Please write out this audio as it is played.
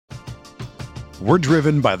We're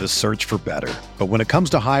driven by the search for better. But when it comes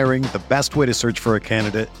to hiring, the best way to search for a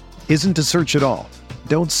candidate isn't to search at all.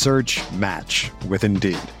 Don't search, match with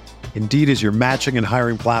Indeed. Indeed is your matching and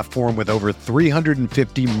hiring platform with over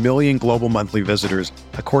 350 million global monthly visitors,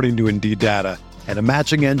 according to Indeed data, and a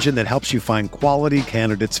matching engine that helps you find quality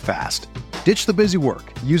candidates fast. Ditch the busy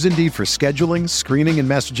work. Use Indeed for scheduling, screening, and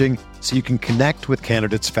messaging so you can connect with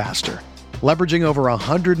candidates faster. Leveraging over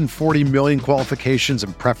 140 million qualifications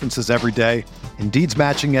and preferences every day, Indeed's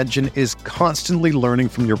matching engine is constantly learning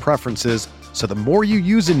from your preferences, so the more you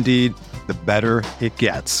use Indeed, the better it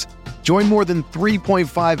gets. Join more than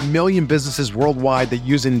 3.5 million businesses worldwide that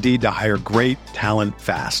use Indeed to hire great talent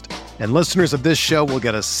fast. And listeners of this show will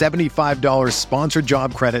get a $75 sponsored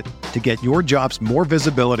job credit to get your jobs more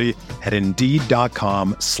visibility at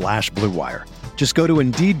Indeed.com/Blue Wire. Just go to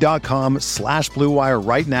Indeed.com/Blue Wire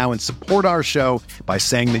right now and support our show by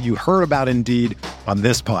saying that you heard about Indeed on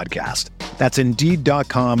this podcast. That's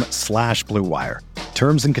Indeed.com/Blue Wire.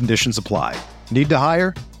 Terms and conditions apply. Need to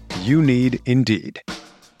hire? You need Indeed.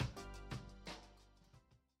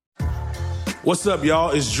 What's up, y'all?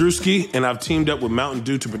 It's Drewski, and I've teamed up with Mountain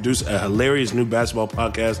Dew to produce a hilarious new basketball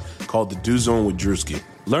podcast called The Dew Zone with Drewski.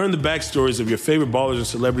 Learn the backstories of your favorite ballers and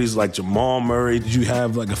celebrities like Jamal Murray. Did you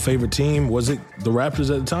have like a favorite team? Was it the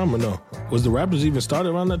Raptors at the time or no? Was the Raptors even started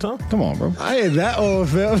around that time? Come on, bro. I ain't that old,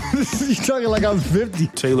 fam. You talking like I'm 50.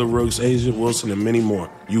 Taylor Rooks, Asia Wilson, and many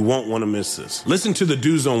more. You won't want to miss this. Listen to The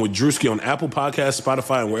Dew Zone with Drewski on Apple Podcasts,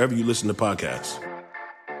 Spotify, and wherever you listen to podcasts.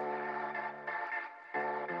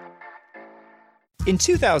 In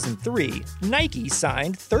 2003, Nike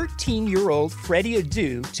signed 13-year-old Freddie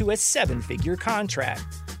Adu to a 7-figure contract.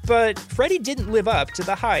 But Freddie didn't live up to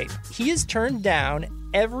the hype. He has turned down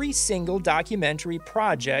every single documentary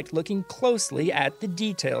project looking closely at the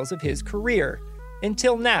details of his career.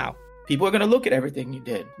 Until now. People are going to look at everything you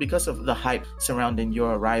did because of the hype surrounding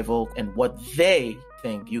your arrival and what they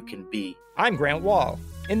think you can be. I'm Grant Wall,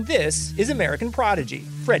 and this is American Prodigy,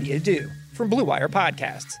 Freddie Adu, from Blue Wire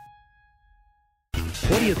Podcasts.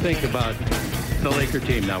 What do you think about the Laker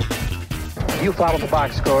team now? You follow the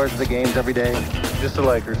box scores of the games every day, just the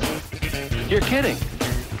Lakers. You're kidding.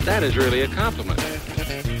 That is really a compliment.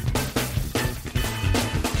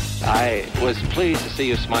 I was pleased to see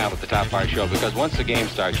you smile at the top of our show because once the game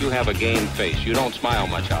starts, you have a game face. You don't smile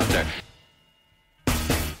much out there.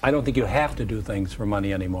 I don't think you have to do things for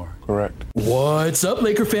money anymore. Correct. What's up,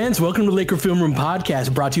 Laker fans? Welcome to Laker Film Room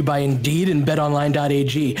Podcast, brought to you by Indeed and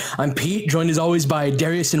BetOnline.ag. I'm Pete, joined as always by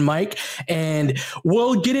Darius and Mike, and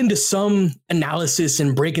we'll get into some analysis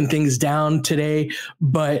and breaking things down today,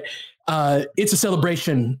 but it's a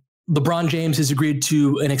celebration. LeBron James has agreed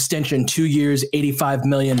to an extension, 2 years, $85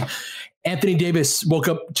 million. Anthony Davis woke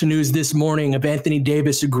up to news this morning of Anthony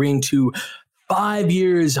Davis agreeing to 5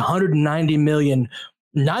 years, $190 million.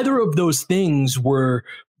 Neither of those things were,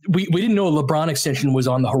 we didn't know a LeBron extension was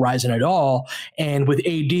on the horizon at all. And with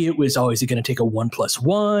AD, it was always going to take a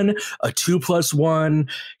 1+1, a 2+1.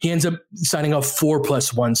 He ends up signing up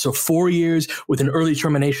 4+1. So 4 years with an early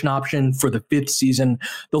termination option for the 5th season.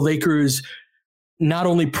 The Lakers, not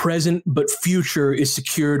only present, but future is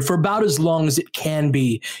secured for about as long as it can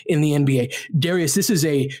be in the NBA. Darius, this is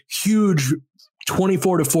a huge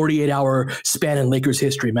 24 to 48 hour span in Lakers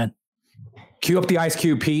history, man. Cue up the ice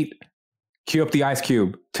cube, Pete. Cue up the ice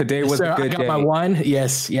cube. Today was a good day. I got my wine.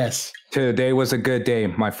 Yes. Today was a good day,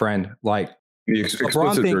 my friend. Like the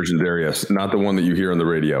explicit version, Darius, not the one that you hear on the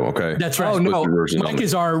radio. Okay, that's right. Oh no, Mike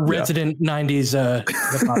is our resident '90s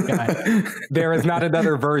hip-hop guy. There is not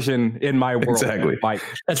another version in my world. Exactly, Mike.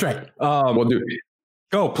 That's right. Well, dude,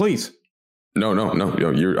 go please. No.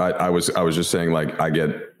 I was just saying, like, I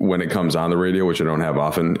get when it comes on the radio, which I don't have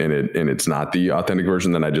often, and it's not the authentic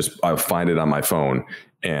version. Then I find it on my phone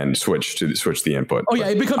and switch the input. Oh yeah,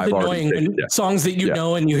 it becomes annoying when songs that you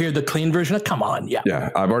know and you hear the clean version. Come on, yeah.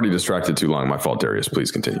 I've already distracted too long. My fault, Darius.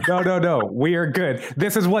 Please continue. No. We are good.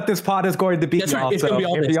 This is what this pod is going to be. That's right. It's going to be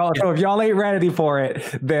all this. So if y'all ain't ready for it,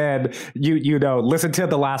 then you know, listen to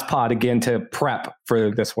the last pod again to prep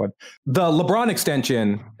for this one. The LeBron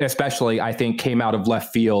extension, especially, I think, came out of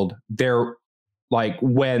left field. There, like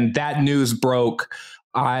when that news broke,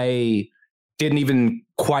 I didn't even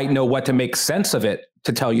quite know what to make sense of it,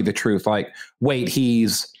 to tell you the truth. Like, wait,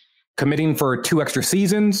 he's committing for 2 extra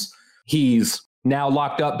seasons. He's now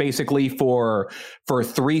locked up basically for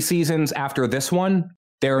 3 seasons after this one.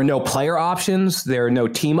 There are no player options. There are no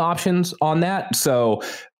team options on that. So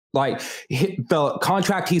like the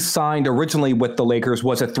contract he signed originally with the Lakers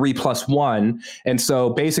was a 3+1. And so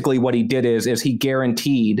basically what he did is he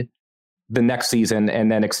guaranteed the next season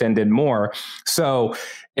and then extended more. So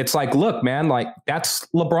it's like, look, man, like that's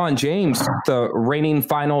LeBron James, the reigning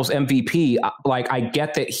finals MVP. Like, I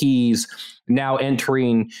get that he's now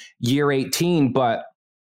entering year 18, but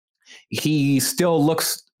he still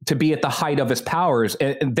looks to be at the height of his powers.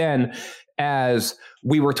 And then, as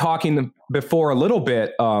we were talking before a little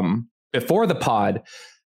bit, before the pod,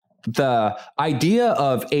 the idea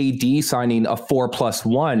of AD signing a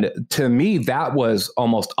 4+1, to me, that was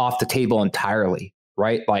almost off the table entirely,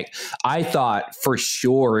 right? Like, I thought for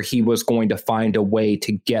sure he was going to find a way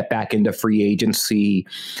to get back into free agency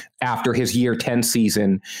after his year 10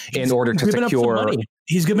 season in order to secure.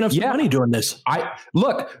 He's given up some money doing this.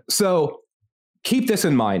 So keep this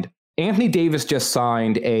in mind. Anthony Davis just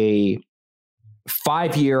signed a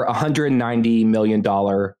 5-year, $190 million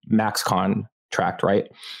max contract, right?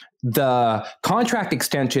 The contract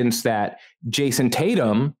extensions that Jason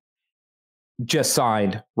Tatum just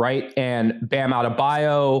signed, right? And Bam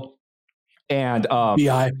Adebayo and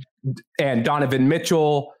and Donovan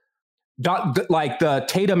Mitchell, like the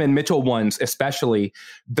Tatum and Mitchell ones especially,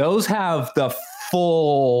 those have the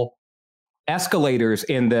full escalators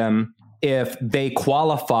in them if they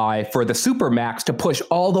qualify for the Supermax to push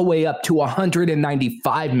all the way up to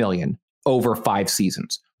 $195 million over 5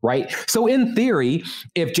 seasons. Right. So in theory,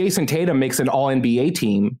 if Jason Tatum makes an all-NBA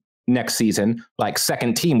team next season, like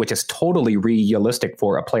second team, which is totally realistic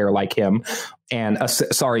for a player like him. And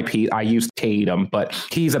sorry, Pete, I used Tatum, but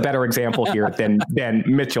he's a better example here than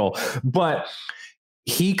Mitchell. But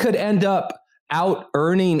he could end up out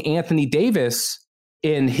earning Anthony Davis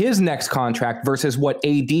in his next contract versus what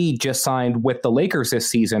AD just signed with the Lakers this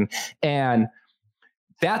season. And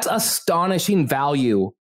that's astonishing value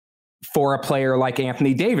for a player like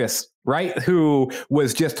Anthony Davis, right? Who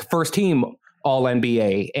was just first team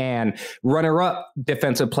All-NBA and runner-up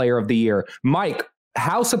Defensive Player of the Year. Mike,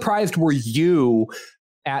 how surprised were you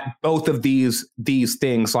at both of these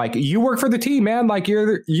things? Like, you work for the team, man. Like,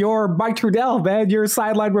 you're Mike Trudell, man. You're a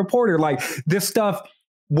sideline reporter. Like, this stuff,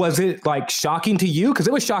 was it like shocking to you? Because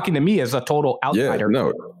it was shocking to me as a total outsider. Yeah,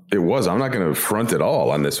 no, it was. I'm not going to front at all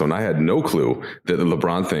on this one. I had no clue that the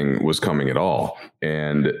LeBron thing was coming at all.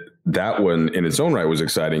 And that one in its own right was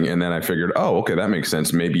exciting. And then I figured, oh, okay, that makes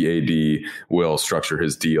sense. Maybe AD will structure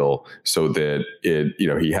his deal so that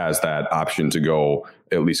he has that option to go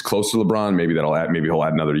at least close to LeBron. Maybe he'll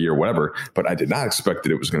add another year, whatever. But I did not expect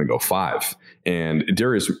that it was going to go 5. And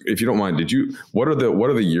Darius, if you don't mind, what are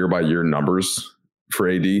the year by year numbers for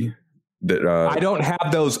AD? That I don't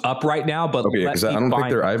have those up right now, but okay, because I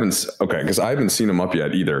haven't seen them up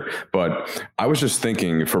yet either. But I was just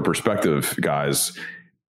thinking, for perspective, guys,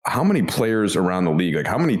 how many players around the league, like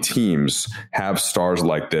how many teams have stars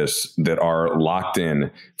like this that are locked in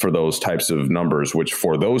for those types of numbers, which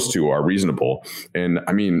for those two are reasonable. And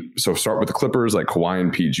I mean, so start with the Clippers, like Kawhi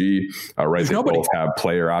and PG, right? They both have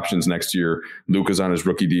player options next year. Luka's on his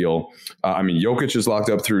rookie deal. Jokic is locked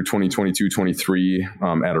up through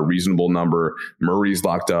 2022-23 at a reasonable number. Murray's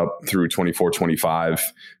locked up through 24-25,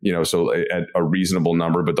 so at a reasonable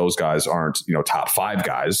number, but those guys aren't, top 5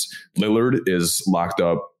 guys. Lillard is locked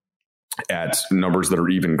up at numbers that are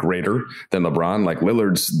even greater than LeBron. Like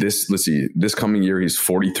Lillard's this coming year, he's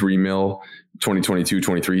 43 mil,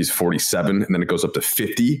 2022-23, he's 47. And then it goes up to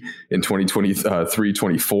 50 in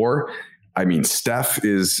 2023-24. I mean, Steph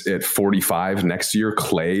is at 45 next year.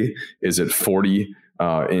 Clay is at 40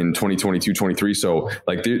 in 2022-23. So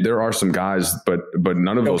like there are some guys, but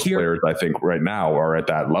none of those players, I think right now, are at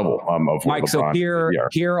that level of Mike. So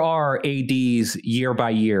here are AD's year by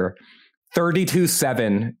year.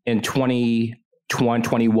 32-7 in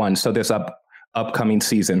 2021. So this upcoming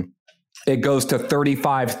season, it goes to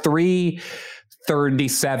 35-3,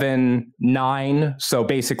 37-9. So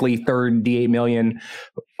basically 38 million,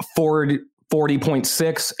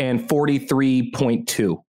 40.6 and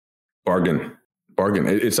 43.2. Bargain.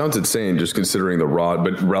 It sounds insane just considering the raw,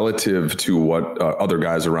 but relative to what other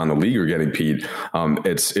guys around the league are getting, Pete,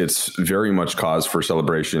 it's very much cause for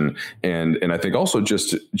celebration. And I think also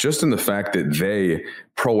just in the fact that they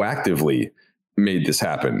proactively made this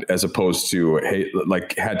happen, as opposed to,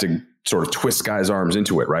 had to sort of twist guys' arms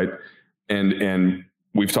into it. Right. And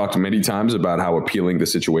we've talked many times about how appealing the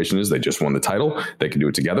situation is. They just won the title. They can do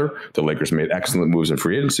it together. The Lakers made excellent moves in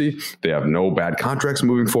free agency. They have no bad contracts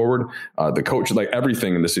moving forward. The coach, like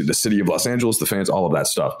everything in the city of Los Angeles, the fans, all of that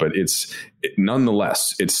stuff. But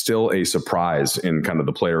nonetheless, it's still a surprise in kind of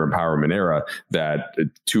the player empowerment era that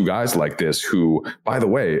 2 guys like this, who, by the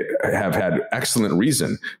way, have had excellent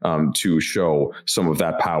reason to show some of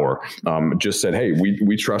that power, just said, hey,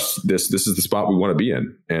 we trust this. This is the spot we want to be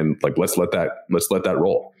in. And like, let's let that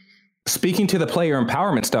roll. speaking to the player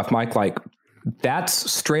empowerment stuff, Mike, like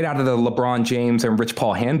that's straight out of the LeBron James and Rich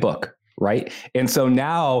Paul handbook, right? And so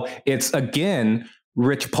now it's again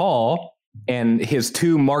Rich Paul and his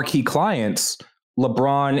two marquee clients,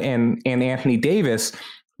 LeBron and Anthony Davis,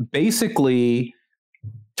 basically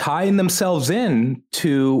tying themselves in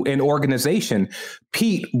to an organization.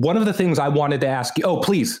 Pete, one of the things I wanted to ask you,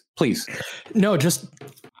 please. No, just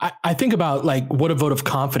I think about like what a vote of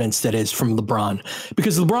confidence that is from LeBron,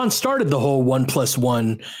 because LeBron started the whole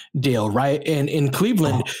 1+1 deal, right? And in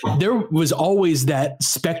Cleveland, there was always that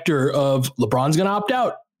specter of LeBron's going to opt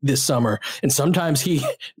out this summer. And sometimes he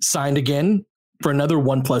signed again for another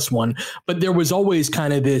 1+1, but there was always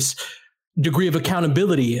kind of this degree of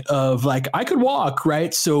accountability of like, I could walk,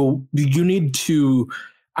 right? So you need to,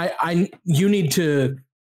 you need to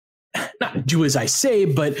not do as I say,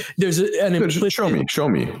 but there's an implicit show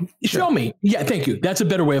me. Yeah. Thank you. That's a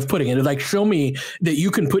better way of putting it. Like, show me that you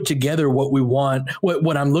can put together what we want,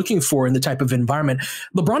 what I'm looking for in the type of environment.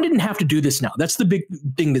 LeBron didn't have to do this now. That's the big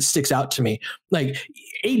thing that sticks out to me. Like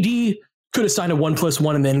AD could have signed a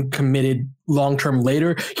 1+1 and then committed long-term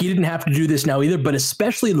later. He didn't have to do this now either, but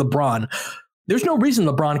especially LeBron, there's no reason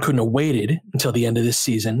LeBron couldn't have waited until the end of this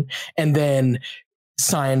season and then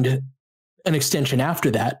signed an extension after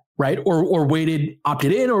that, right? Or waited,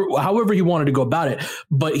 opted in, or however he wanted to go about it.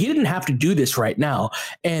 But he didn't have to do this right now.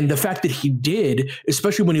 And the fact that he did,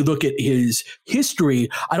 especially when you look at his history,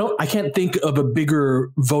 I can't think of a bigger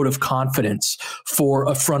vote of confidence for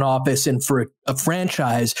a front office and for a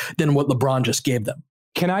franchise than what LeBron just gave them.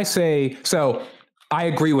 Can I say, so I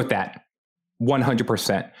agree with that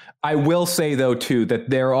 100%. I will say though, too, that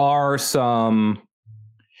there are some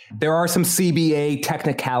CBA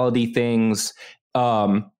technicality things,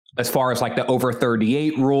 as far as like the over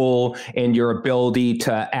 38 rule and your ability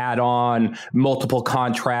to add on multiple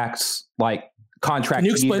contracts, like contract. Can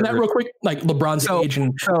you explain that real quick? Like LeBron's age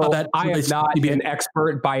and how that. I am not an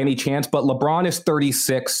expert by any chance, but LeBron is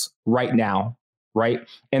 36 right now. Right.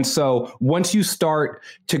 And so once you start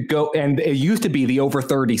to go, and it used to be the over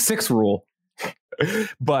 36 rule,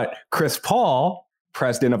 but Chris Paul,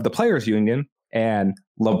 president of the Players Union, and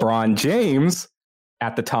LeBron James,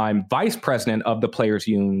 at the time, vice president of the Players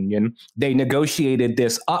Union, they negotiated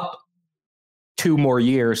this up 2 more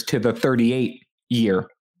years to the 38 year.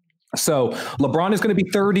 So LeBron is going to be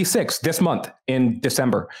 36 this month in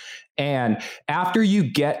December. And after you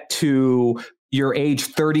get to your age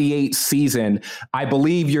 38 season, I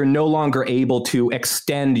believe you're no longer able to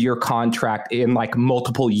extend your contract in like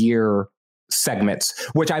multiple year segments,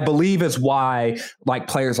 which I believe is why like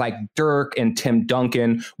players like Dirk and Tim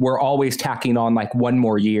Duncan were always tacking on like 1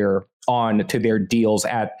 more year on to their deals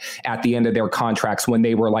at the end of their contracts when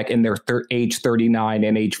they were like in their age 39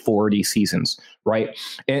 and age 40 seasons. Right.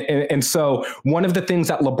 And so one of the things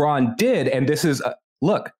that LeBron did, and this is,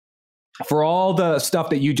 look, for all the stuff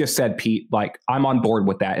that you just said, Pete, like I'm on board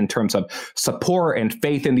with that in terms of support and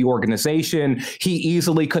faith in the organization. He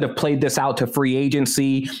easily could have played this out to free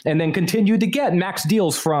agency and then continued to get max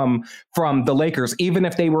deals from the Lakers, even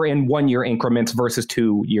if they were in 1 year increments versus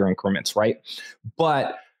 2 year increments. Right.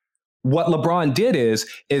 But what LeBron did is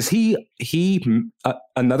he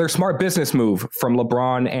another smart business move from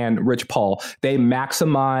LeBron and Rich Paul. They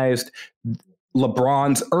maximized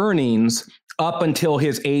LeBron's earnings up until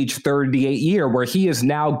his age 38 year, where he is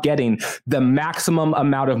now getting the maximum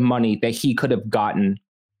amount of money that he could have gotten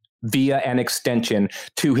via an extension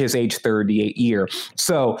to his age 38 year.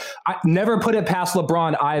 So I never put it past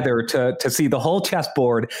LeBron either to see the whole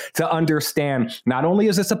chessboard, to understand not only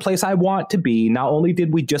is this a place I want to be, not only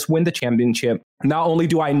did we just win the championship, not only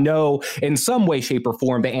do I know in some way, shape, or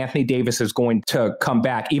form that Anthony Davis is going to come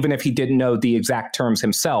back, even if he didn't know the exact terms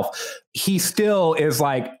himself, he still is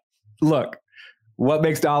like, look, what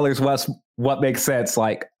makes dollars, what makes sense?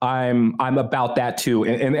 Like I'm about that too.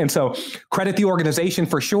 And so credit the organization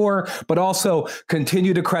for sure, but also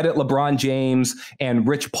continue to credit LeBron James and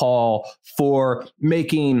Rich Paul for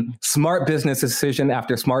making smart business decision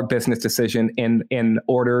after smart business decision in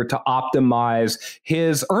order to optimize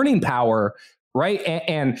his earning power. Right.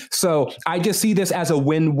 And so I just see this as a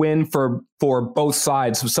win-win for both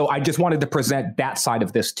sides. So I just wanted to present that side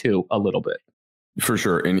of this too a little bit. For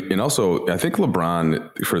sure. And also, I think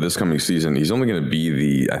LeBron for this coming season, he's only going to be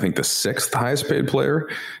the 6th highest paid player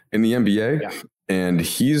in the NBA. Yeah. And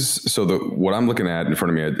what I'm looking at in front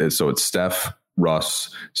of me is, so it's Steph,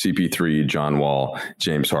 Russ, CP3, John Wall,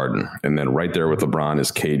 James Harden. And then right there with LeBron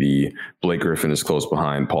is KD, Blake Griffin is close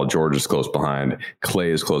behind, Paul George is close behind,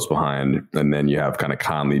 Clay is close behind. And then you have kind of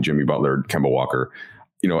Conley, Jimmy Butler, Kemba Walker.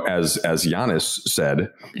 You know, as Giannis said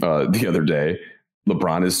the other day,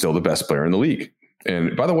 LeBron is still the best player in the league.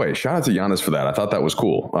 And by the way, shout out to Giannis for that. I thought that was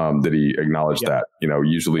cool that he acknowledged that.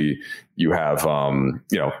 Usually you have,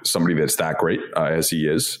 somebody that's that great as he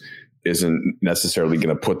isn't necessarily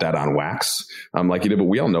going to put that on wax like he did. But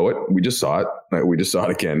we all know it. We just saw it. We just saw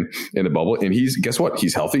it again in the bubble. And guess what?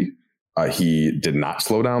 He's healthy. He did not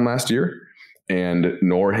slow down last year, and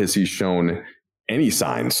nor has he shown any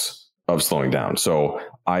signs of slowing down. So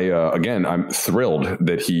I'm thrilled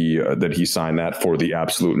that he signed that for the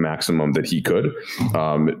absolute maximum that he could.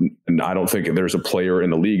 And I don't think there's a player in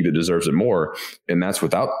the league that deserves it more. And that's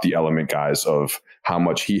without the element, guys, of how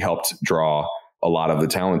much he helped draw a lot of the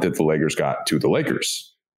talent that the Lakers got to the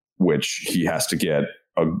Lakers, which he has to get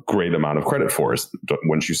a great amount of credit for,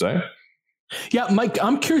 wouldn't you say? Yeah, Mike,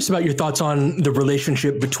 I'm curious about your thoughts on the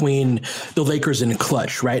relationship between the Lakers and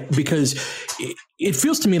Klutch, right? Because it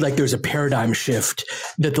feels to me like there's a paradigm shift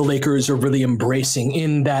that the Lakers are really embracing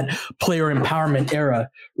in that player empowerment era,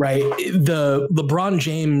 right? The LeBron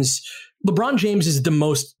James is the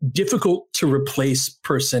most difficult to replace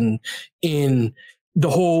person in the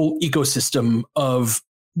whole ecosystem of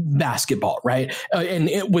basketball, right? And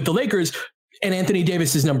with the Lakers, and Anthony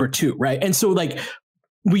Davis is number 2, right? And so like,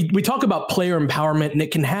 we talk about player empowerment and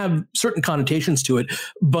it can have certain connotations to it,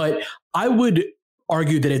 but I would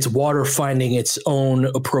argue that it's water finding its own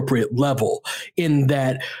appropriate level in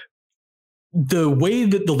that the way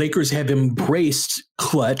that the Lakers have embraced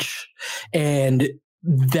Klutch and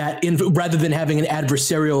that rather than having an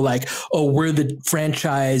adversarial like, oh, we're the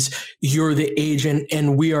franchise, you're the agent,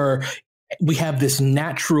 and we have this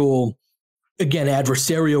natural, again,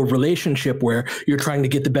 adversarial relationship where you're trying to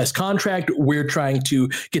get the best contract. We're trying to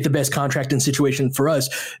get the best contract and situation for us,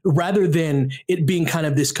 rather than it being kind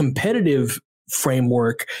of this competitive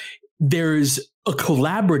framework. There's a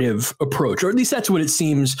collaborative approach, or at least that's what it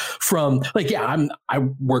seems from like, yeah, I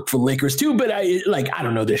work for the Lakers too, but I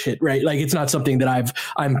don't know this shit, right? Like it's not something that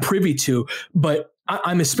I'm privy to, but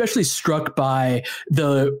I'm especially struck by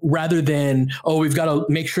rather than, oh, we've got to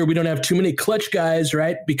make sure we don't have too many Klutch guys,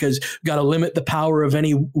 right? Because we've got to limit the power of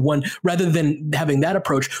any one, rather than having that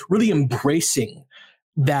approach, really embracing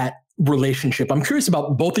that relationship. I'm curious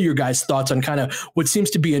about both of your guys' thoughts on kind of what seems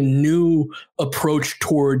to be a new approach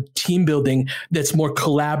toward team building that's more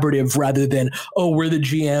collaborative rather than, oh, we're the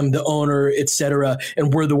GM, the owner, et cetera,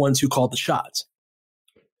 and we're the ones who call the shots.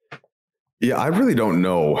 Yeah, I really don't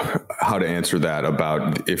know how to answer that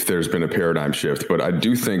about if there's been a paradigm shift, but I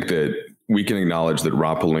do think that we can acknowledge that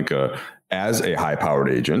Rob Pelinka, as a high-powered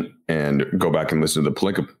agent, and go back and listen to the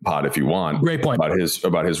Pelinka pod if you want. Great point.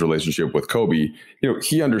 About his relationship with Kobe.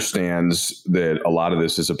 He understands that a lot of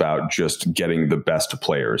this is about just getting the best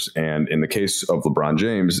players, and in the case of LeBron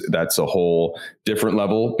James, that's a whole different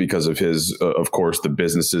level because of his, of course, the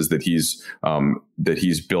businesses that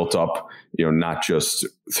he's built up. Not just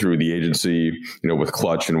through the agency, with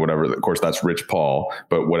Klutch and whatever. Of course, that's Rich Paul,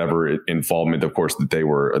 but whatever involvement, of course, that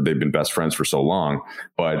they've been best friends for so long,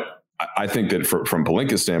 but. I think that from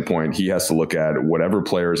Pelinka's standpoint, he has to look at whatever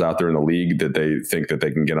players out there in the league that they think that they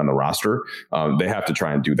can get on the roster. They have to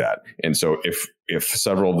try and do that. And so if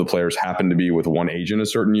several of the players happen to be with one agent a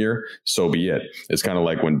certain year, so be it. It's kind of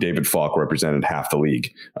like when David Falk represented half the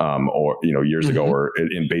league, or years ago, or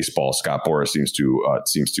in baseball, Scott Boras seems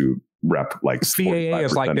to rep like CAA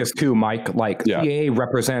is like this too, Mike. Like CAA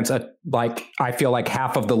represents I feel like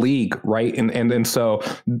half of the league, right? And so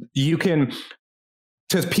you can.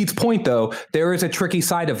 To Pete's point, though, there is a tricky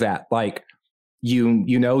side of that. Like, you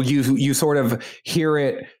sort of hear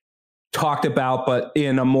it talked about, but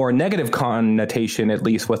in a more negative connotation, at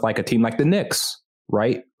least with like a team like the Knicks,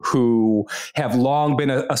 right? Who have long been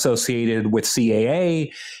associated with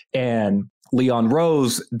CAA and Leon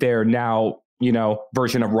Rose. They're now,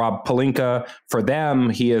 version of Rob Pelinka. For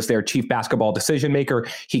them, he is their chief basketball decision maker.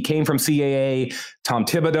 He came from CAA. Tom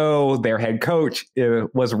Thibodeau, their head coach,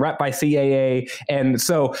 was rep by CAA. And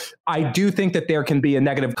so I do think that there can be a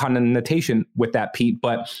negative connotation with that, Pete.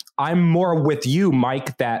 But I'm more with you,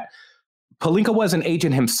 Mike, that Pelinka was an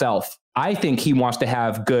agent himself. I think he wants to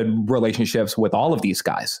have good relationships with all of these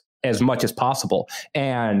guys as much as possible.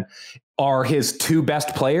 And are his two best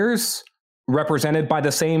players represented by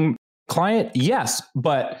the same client? Yes,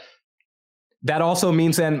 but that also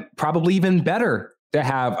means then probably even better to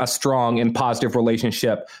have a strong and positive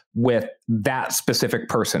relationship with that specific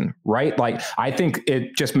person, right? Like, I think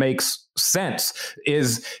it just makes sense.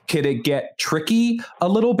 Could it get tricky a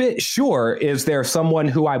little bit? Sure. Is there someone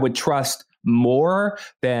who I would trust more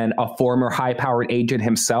than a former high-powered agent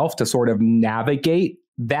himself to sort of navigate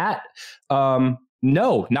that?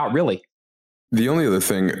 No, not really. The only other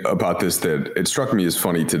thing about this that it struck me as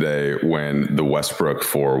funny today when the Westbrook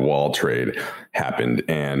for Wall trade happened,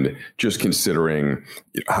 and just considering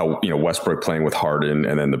how, Westbrook playing with Harden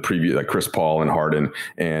and then the previous, like Chris Paul and Harden.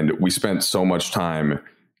 And we spent so much time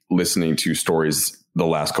listening to stories the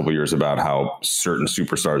last couple of years about how certain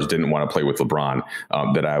superstars didn't want to play with LeBron,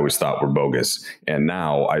 that I always thought were bogus. And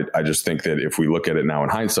now I just think that if we look at it now in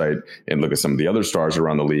hindsight and look at some of the other stars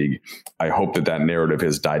around the league, I hope that narrative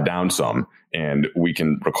has died down some. And we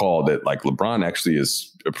can recall that like LeBron actually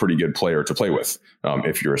is a pretty good player to play with.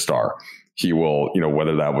 If you're a star, he will,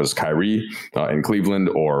 whether that was Kyrie in Cleveland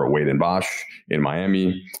or Wade and Bosh in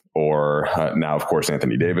Miami, or now, of course,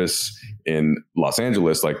 Anthony Davis in Los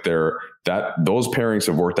Angeles, like those pairings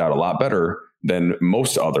have worked out a lot better than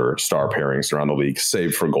most other star pairings around the league,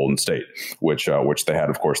 save for Golden State, which they had,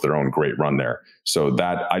 of course, their own great run there. So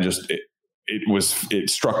that it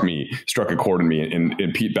struck a chord in me.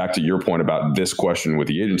 And Pete, back to your point about this question with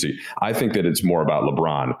the agency, I think that it's more about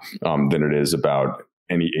LeBron than it is about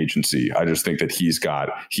any agency. I just think that he's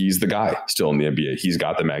the guy still in the NBA. He's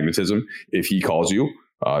got the magnetism. If he calls you,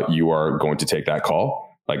 you are going to take that call.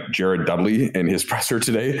 Like Jared Dudley in his presser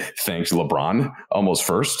today thanks LeBron almost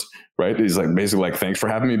first, right? He's like basically like, thanks for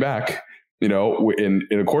having me back. And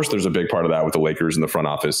of course there's a big part of that with the Lakers and the front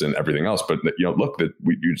office and everything else. But look, that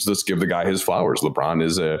you just give the guy his flowers. LeBron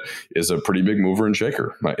is a pretty big mover and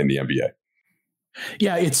shaker in the NBA.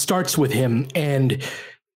 Yeah, it starts with him, and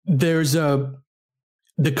there's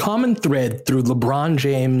the common thread through LeBron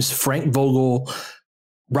James, Frank Vogel,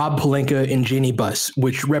 Rob Pelinka, and Jeannie Buss,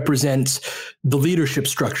 which represents the leadership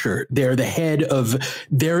structure. They're the head of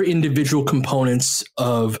their individual components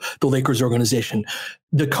of the Lakers organization.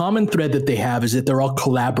 The common thread that they have is that they're all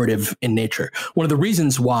collaborative in nature. One of the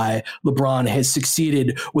reasons why LeBron has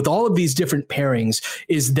succeeded with all of these different pairings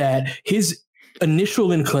is that his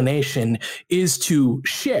initial inclination is to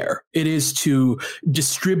share. It is to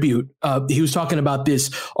distribute. He was talking about this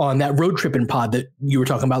on that road tripping pod that you were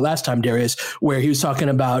talking about last time, Darius, where he was talking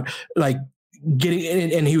about like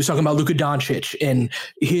getting, and he was talking about Luka Doncic and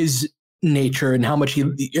his nature and how much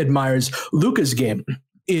he admires Luka's game.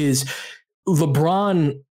 Is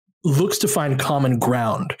LeBron looks to find common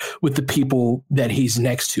ground with the people that he's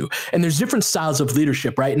next to. And there's different styles of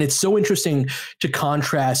leadership, right? And it's so interesting to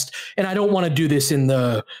contrast. And I don't want to do this in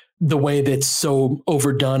the way that's so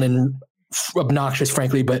overdone and obnoxious,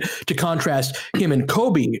 frankly, but to contrast him and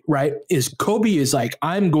Kobe, right? Kobe is like,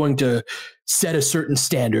 I'm going to set a certain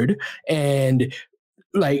standard and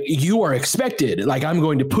like you are expected, like I'm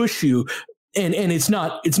going to push you. And it's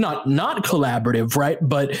not collaborative, right?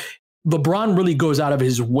 But LeBron really goes out of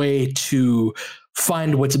his way to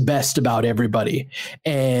find what's best about everybody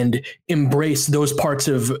and embrace those parts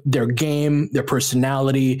of their game, their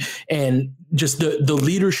personality, and just the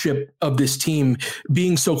leadership of this team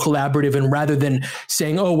being so collaborative. And rather than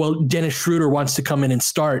saying, oh, well, Dennis Schroeder wants to come in and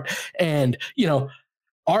start. And,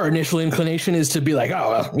 our initial inclination is to be like,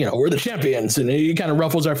 oh, well, we're the champions, and it kind of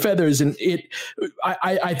ruffles our feathers. And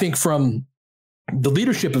I think from the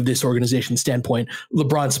leadership of this organization standpoint,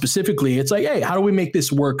 LeBron specifically, it's like, hey, how do we make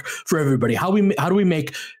this work for everybody? How do we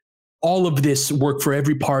make all of this work for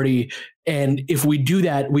every party? And if we do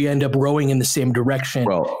that, we end up rowing in the same direction.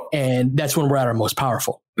 And that's when we're at our most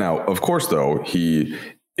powerful. Now, of course, though,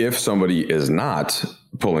 if somebody is not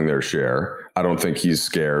pulling their share, I don't think he's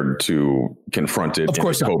scared to confront it in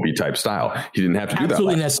a Kobe type style. He didn't have to do that.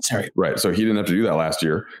 Absolutely necessary. Right. So he didn't have to do that last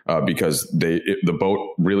year because the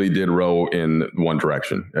boat really did row in one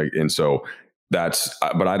direction. And so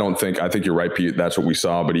but I think you're right, Pete. That's what we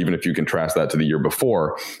saw. But even if you contrast that to the year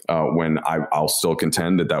before, when I'll still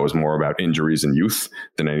contend that was more about injuries and youth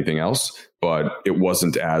than anything else, but it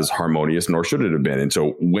wasn't as harmonious, nor should it have been. And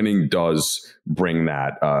so winning does bring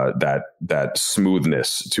that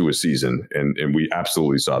smoothness to a season. And we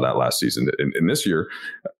absolutely saw that last season. And this year,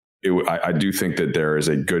 I do think that there is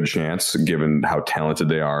a good chance, given how talented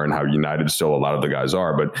they are and how united still a lot of the guys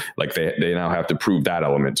are, but like they now have to prove that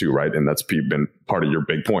element too, right? And that's been part of your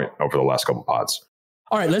big point over the last couple of pods.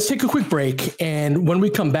 All right, let's take a quick break. And when we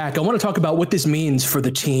come back, I want to talk about what this means for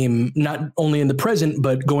the team, not only in the present,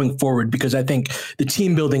 but going forward, because I think the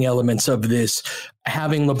team building elements of this,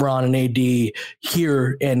 having LeBron and AD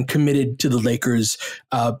here and committed to the Lakers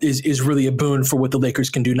is really a boon for what the Lakers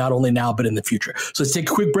can do, not only now, but in the future. So let's take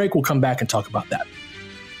a quick break. We'll come back and talk about that.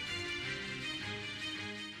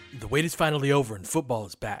 The wait is finally over and football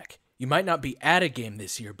is back. You might not be at a game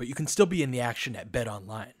this year, but you can still be in the action at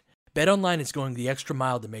BetOnline. BetOnline is going the extra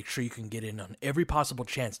mile to make sure you can get in on every possible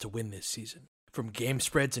chance to win this season. From game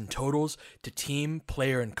spreads and totals to team,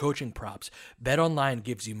 player, and coaching props, BetOnline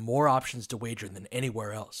gives you more options to wager than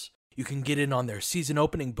anywhere else. You can get in on their season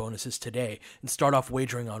opening bonuses today and start off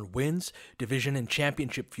wagering on wins, division, and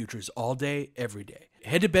championship futures all day, every day.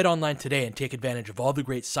 Head to BetOnline today and take advantage of all the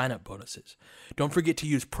great sign-up bonuses. Don't forget to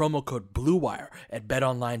use promo code BLUEWIRE at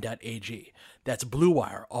betonline.ag. That's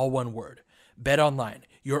BLUEWIRE, all one word. BetOnline,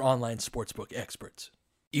 your online sportsbook experts.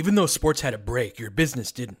 Even though sports had a break, your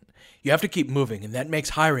business didn't. You have to keep moving, and that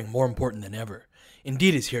makes hiring more important than ever.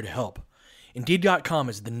 Indeed is here to help. Indeed.com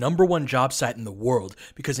is the #1 job site in the world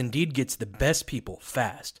because Indeed gets the best people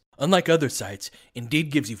fast. Unlike other sites,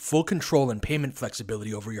 Indeed gives you full control and payment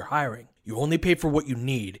flexibility over your hiring. You only pay for what you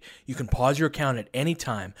need, you can pause your account at any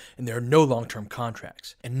time, and there are no long-term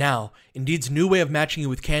contracts. And now, Indeed's new way of matching you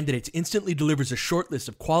with candidates instantly delivers a short list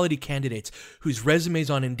of quality candidates whose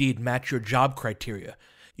resumes on Indeed match your job criteria.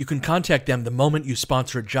 You can contact them the moment you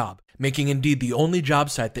sponsor a job, making Indeed the only job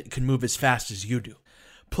site that can move as fast as you do.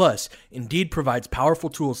 Plus, Indeed provides powerful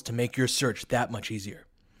tools to make your search that much easier.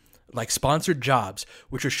 Like sponsored jobs,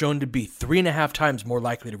 which are shown to be 3.5 times more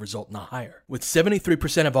likely to result in a hire. With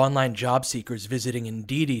 73% of online job seekers visiting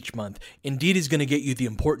Indeed each month, Indeed is going to get you the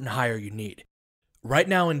important hire you need. Right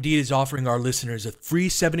now, Indeed is offering our listeners a free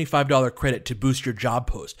 $75 credit to boost your job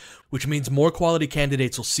post, which means more quality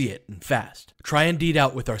candidates will see it, and fast. Try Indeed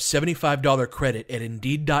out with our $75 credit at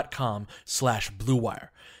Indeed.com/BlueWire.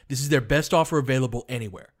 This is their best offer available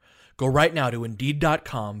anywhere. Go right now to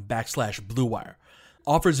Indeed.com/BlueWire.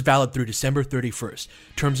 Offers valid through December 31st.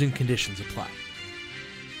 Terms and conditions apply.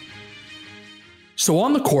 So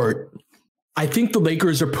on the court, I think the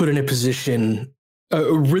Lakers are put in a position,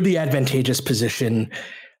 a really advantageous position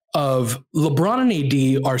of LeBron and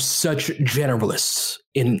AD are such generalists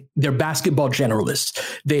in their basketball generalists.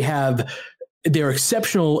 They're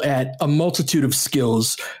exceptional at a multitude of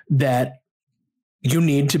skills that you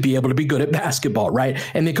need to be able to be good at basketball, right?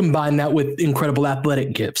 And they combine that with incredible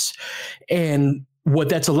athletic gifts. And what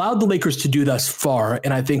that's allowed the Lakers to do thus far,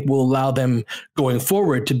 and I think will allow them going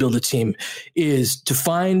forward to build a team, is to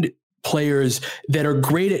find players that are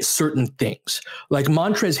great at certain things. Like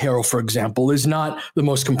Montrezl Harrell, for example, is not the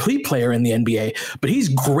most complete player in the NBA, but he's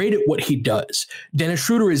great at what he does. Dennis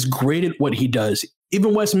Schroeder is great at what he does.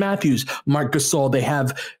 Even Wes Matthews, Marc Gasol, they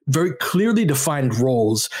have very clearly defined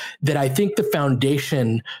roles that I think the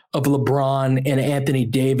foundation of LeBron and Anthony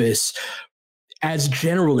Davis as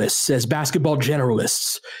generalists, as basketball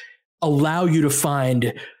generalists, allow you to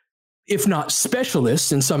find, if not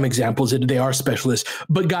specialists, in some examples they are specialists,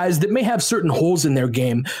 but guys that may have certain holes in their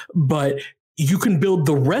game, but you can build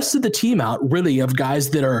the rest of the team out really of guys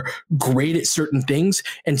that are great at certain things.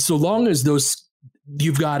 And so long as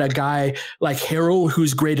you've got a guy like Harrell,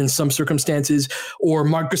 who's great in some circumstances, or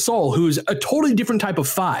Marc Gasol, who's a totally different type of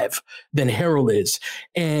five than Harrell is.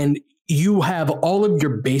 And you have all of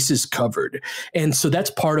your bases covered. And so that's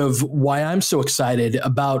part of why I'm so excited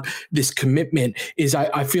about this commitment is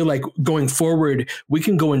I feel like going forward, we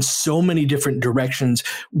can go in so many different directions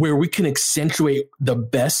where we can accentuate the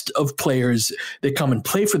best of players that come and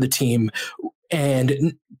play for the team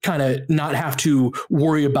and kind of not have to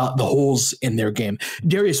worry about the holes in their game.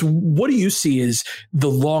 Darius, what do you see as the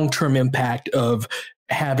long-term impact of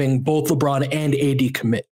having both LeBron and AD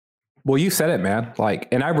commit? Well, you said it, man.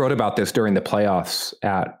 And I wrote about this during the playoffs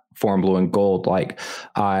at Forum Blue and Gold.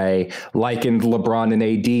 I likened LeBron and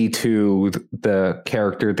AD to the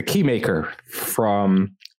character, the Keymaker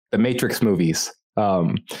from the Matrix movies.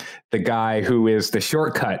 The guy who is the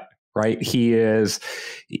shortcut. Right. He is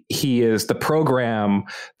the program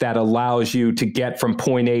that allows you to get from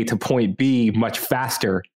point A to point B much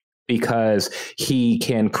faster because he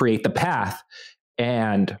can create the path.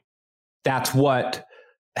 And that's what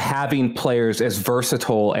having players as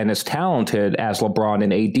versatile and as talented as LeBron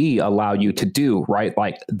and AD allow you to do, right?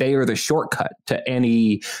 They are the shortcut to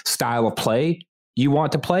any style of play you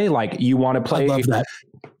want to play. You want to play, I love that.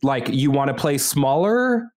 You want to play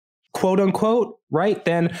smaller, quote unquote, right?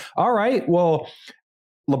 Then, all right, well,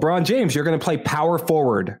 LeBron James, you're going to play power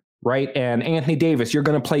forward, right? And Anthony Davis, you're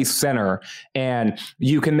going to play center. And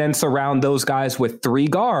you can then surround those guys with 3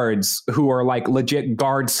 guards who are legit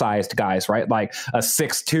guard sized guys, right? Like a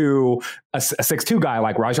 6'2 guy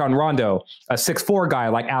like Rajon Rondo, a 6'4 guy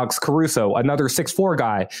like Alex Caruso, another 6'4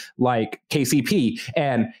 guy like KCP.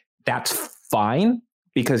 And that's fine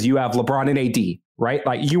because you have LeBron and AD. Right?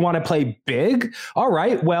 You want to play big? All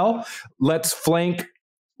right, well, let's flank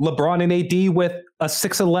LeBron and AD with a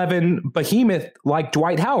 6'11 behemoth like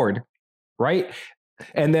Dwight Howard, right?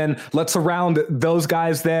 And then let's surround those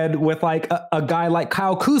guys then with a guy like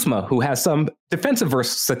Kyle Kuzma, who has some defensive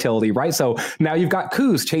versatility, right? So now you've got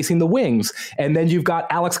Kuz chasing the wings, and then you've got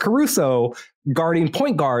Alex Caruso guarding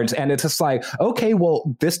point guards. And it's just okay,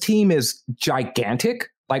 well, this team is gigantic.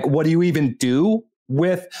 Like, what do you even do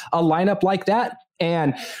with a lineup like that?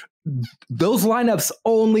 And those lineups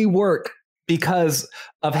only work because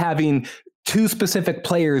of having two specific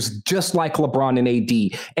players just like LeBron and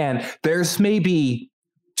AD. And there's maybe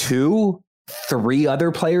 2-3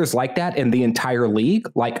 other players like that in the entire league,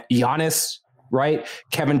 like Giannis, right?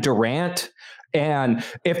 Kevin Durant. And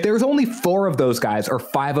if there's only 4 of those guys or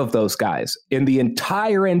 5 of those guys in the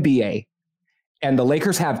entire NBA, and the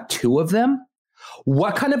Lakers have 2 of them,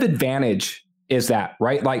 what kind of advantage is that,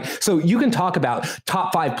 right? Like, so you can talk about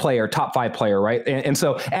top five player, right? And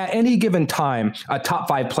so at any given time, a top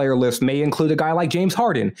 5 player list may include a guy like James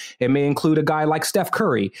Harden. It may include a guy like Steph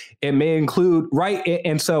Curry. It may include, right?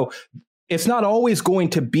 And so it's not always going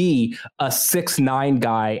to be a 6'9"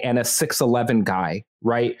 guy and a 6'11" guy,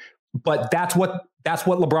 right? But that's what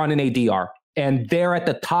LeBron and AD are. And they're at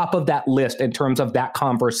the top of that list in terms of that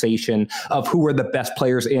conversation of who are the best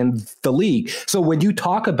players in the league. So when you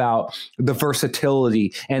talk about the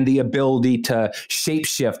versatility and the ability to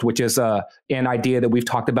shapeshift, which is an idea that we've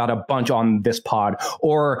talked about a bunch on this pod,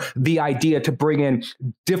 or the idea to bring in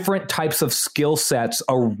different types of skill sets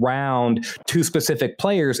around 2 specific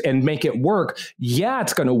players and make it work, yeah,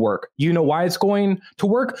 it's going to work. You know why it's going to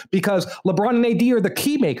work? Because LeBron and AD are the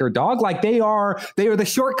key maker, dog. Like they are the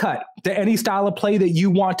shortcut to any style of play that you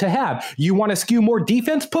want to have. You want to skew more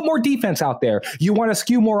defense? Put more defense out there. You want to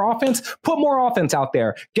skew more offense? Put more offense out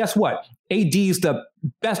there. Guess what? AD is the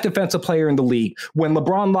best defensive player in the league. When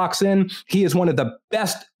LeBron locks in, he is one of the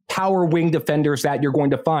best power wing defenders that you're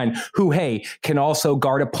going to find who, hey, can also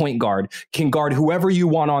guard a point guard, can guard whoever you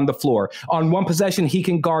want on the floor. On one possession, he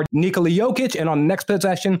can guard Nikola Jokic, and on the next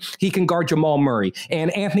possession, he can guard Jamal Murray.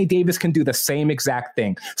 And Anthony Davis can do the same exact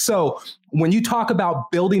thing. So when you talk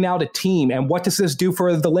about building out a team and what does this do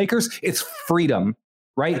for the Lakers, it's freedom.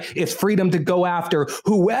 Right? It's freedom to go after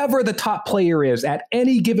whoever the top player is at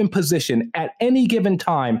any given position, at any given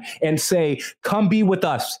time, and say, come be with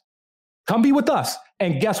us. Come be with us.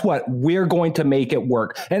 And guess what? We're going to make it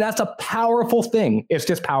work. And that's a powerful thing. It's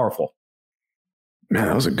just powerful. Man,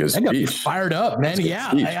 that was a good speech. I got fired up, man. Yeah,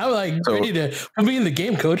 I'm like ready to be in the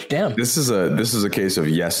game, coach. Damn. This is a case of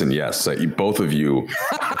yes and yes. Both of you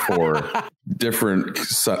for different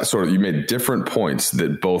sort of, you made different points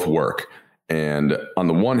that both work. And on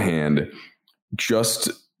the one hand, just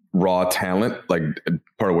raw talent, like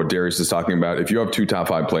part of what Darius is talking about, if you have 2 top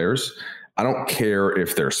 5 players, I don't care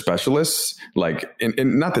if they're specialists, like,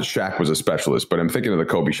 and not that Shaq was a specialist, but I'm thinking of the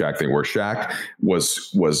Kobe Shaq thing where Shaq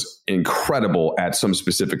was incredible at some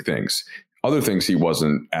specific things. Other things he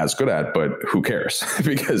wasn't as good at, but who cares?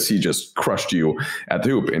 Because he just crushed you at the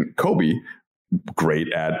hoop. And Kobe, great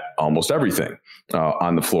at almost everything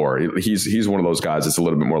on the floor. He's one of those guys that's a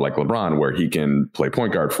little bit more like LeBron, where he can play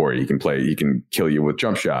point guard for you. He can kill you with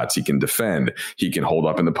jump shots. He can defend. He can hold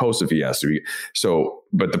up in the post if he has to. So,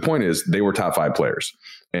 but the point is, they were top 5 players.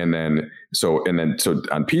 So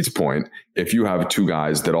on Pete's point, if you have 2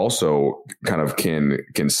 guys that also kind of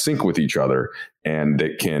can sync with each other and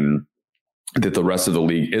that the rest of the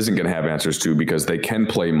league isn't going to have answers to, because they can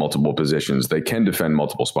play multiple positions, they can defend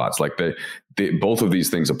multiple spots. Like both of these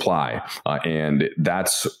things apply. And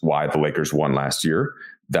that's why the Lakers won last year.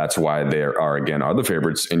 That's why they are the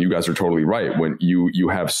favorites. And you guys are totally right. When you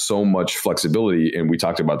have so much flexibility, and we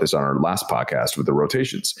talked about this on our last podcast with the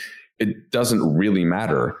rotations, it doesn't really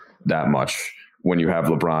matter that much when you have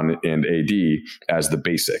LeBron and AD as the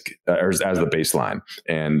basic, or as the baseline.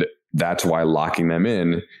 And that's why locking them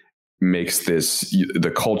in makes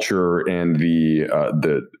the culture and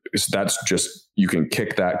that's just, you can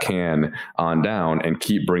kick that can on down and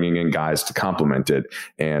keep bringing in guys to complement it.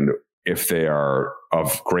 And if they are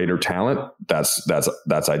of greater talent, that's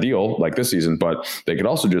ideal, like this season. But they could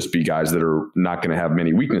also just be guys that are not going to have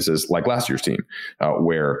many weaknesses, like last year's team,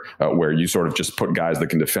 where you sort of just put guys that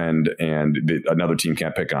can defend and another team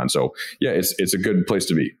can't pick on. So yeah, it's a good place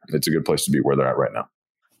to be. It's a good place to be where they're at right now.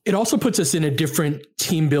 It also puts us in a different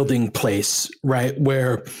team building place, right?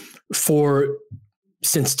 Where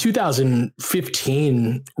since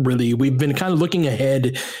 2015, really, we've been kind of looking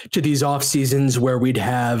ahead to these off seasons where we'd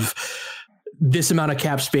have this amount of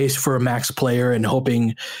cap space for a max player and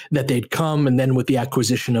hoping that they'd come. And then with the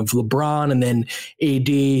acquisition of LeBron and then AD,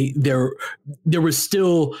 there was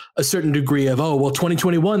still a certain degree of,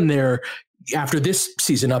 2021 after this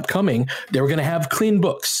season upcoming, they were going to have clean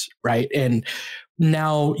books, right? And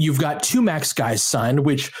now you've got 2 max guys signed,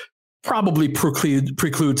 which probably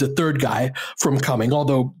precludes a third guy from coming,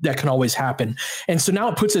 although that can always happen. And so now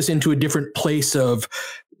it puts us into a different place of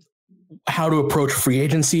how to approach free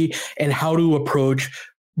agency and how to approach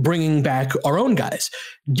bringing back our own guys.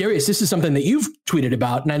 Darius, this is something that you've tweeted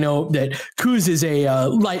about, and I know that Kuz is a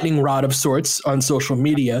lightning rod of sorts on social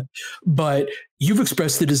media, but you've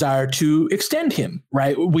expressed the desire to extend him,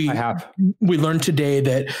 right? We learned today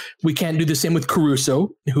that we can't do the same with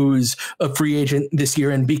Caruso, who's a free agent this year,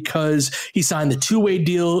 and because he signed the two-way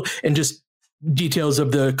deal and just details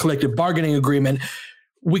of the collective bargaining agreement,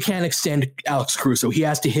 we can't extend Alex Caruso. He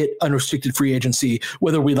has to hit unrestricted free agency,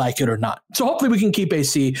 whether we like it or not. So hopefully we can keep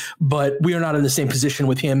AC, but we are not in the same position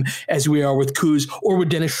with him as we are with Kuz or with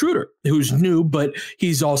Dennis Schroeder, who's new, but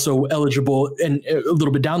he's also eligible and a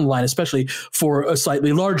little bit down the line, especially for a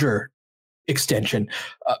slightly larger extension.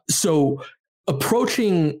 So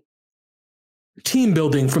approaching team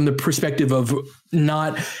building from the perspective of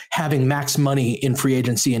not having max money in free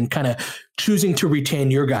agency and kind of choosing to retain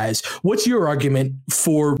your guys. What's your argument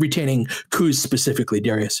for retaining Kuz specifically,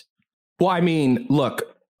 Darius? Well, I mean,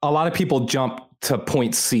 look, a lot of people jump to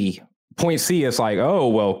point C. Point C is like, oh,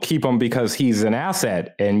 well, keep him because he's an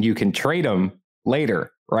asset and you can trade him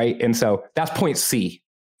later, right? And so that's point C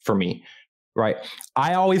for me, right?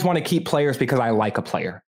 I always want to keep players because I like a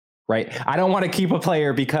player. Right. I don't want to keep a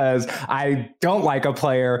player because I don't like a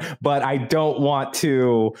player, but I don't want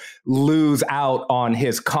to lose out on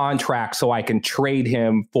his contract so I can trade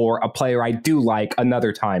him for a player I do like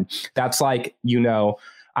another time. That's like,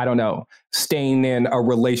 I don't know, staying in a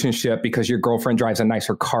relationship because your girlfriend drives a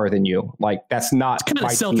nicer car than you. Like, that's not kind of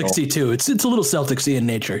Celtics-y too. It's a little Celtics-y in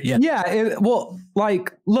nature. Yeah. Yeah.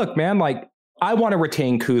 Look, man, I want to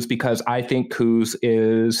retain Kuz because I think Kuz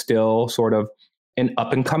is still sort of an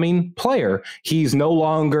up-and-coming player. He's no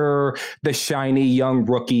longer the shiny young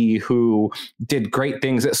rookie who did great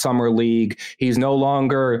things at Summer League. He's no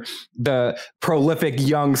longer the prolific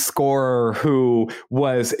young scorer who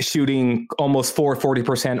was shooting almost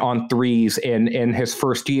 40% on threes in his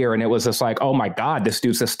first year. And it was just like, oh my God, this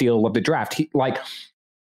dude's a steal of the draft.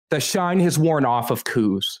 The shine has worn off of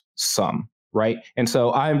Kuz some. Right. And so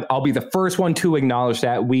I'll be the first one to acknowledge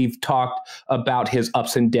that. We've talked about his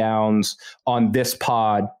ups and downs on this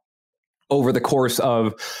pod over the course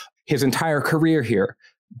of his entire career here.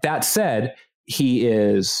 That said, he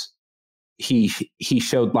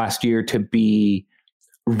showed last year to be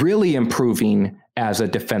really improving as a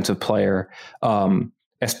defensive player,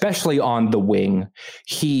 especially on the wing.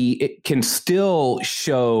 He can still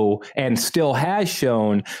show and still has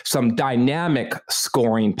shown some dynamic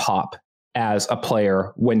scoring pop as a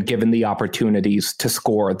player when given the opportunities to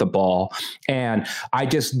score the ball. And I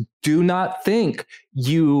just do not think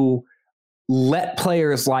you let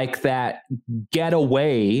players like that get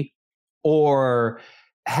away or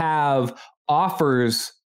have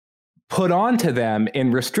offers put onto them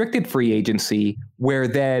in restricted free agency where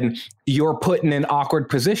then you're put in an awkward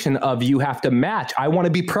position of you have to match. I want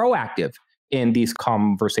to be proactive in these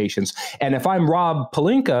conversations. And if I'm Rob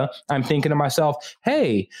Pelinka, I'm thinking to myself,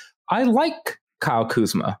 hey, I like Kyle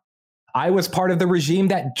Kuzma. I was part of the regime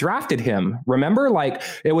that drafted him. Remember,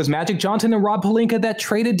 it was Magic Johnson and Rob Pelinka that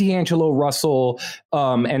traded D'Angelo Russell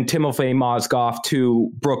and Timofey Mozgov to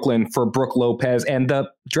Brooklyn for Brook Lopez and the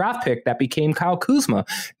draft pick that became Kyle Kuzma.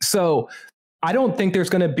 So I don't think there's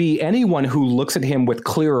going to be anyone who looks at him with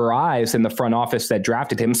clearer eyes in the front office that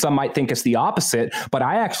drafted him. Some might think it's the opposite, but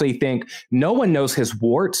I actually think no one knows his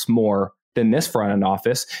warts more than this front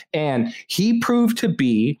office. And he proved to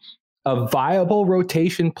be a viable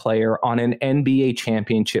rotation player on an NBA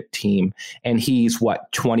championship team. And he's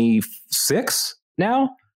 26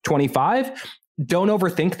 now, 25. Don't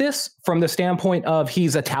overthink this from the standpoint of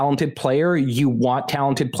he's a talented player. You want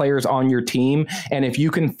talented players on your team. And if you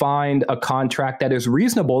can find a contract that is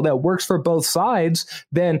reasonable, that works for both sides,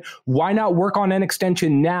 then why not work on an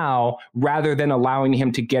extension now rather than allowing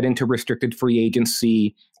him to get into restricted free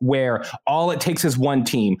agency where all it takes is one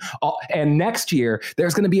team. And next year,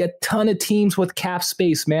 there's going to be a ton of teams with cap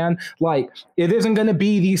space, man. It isn't going to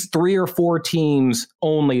be these 3 or 4 teams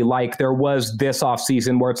only like there was this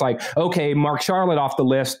offseason where it's like, okay, mark Charlotte off the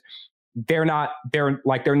list. They're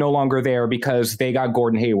no longer there because they got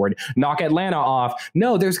Gordon Hayward. Knock Atlanta off.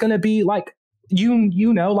 No, there's going to be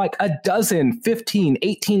a dozen, 15,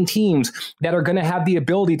 18 teams that are going to have the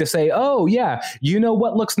ability to say, oh yeah, you know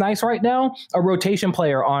what looks nice right now? A rotation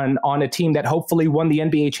player on a team that hopefully won the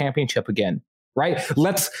NBA championship again, right?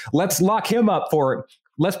 Let's lock him up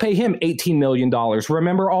let's pay him $18 million.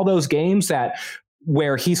 Remember all those games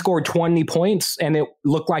where he scored 20 points and it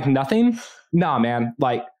looked like nothing? Nah, man,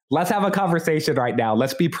 let's have a conversation right now.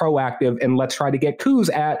 Let's be proactive and let's try to get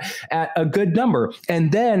Kuz at a good number.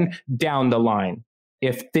 And then down the line,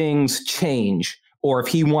 if things change or if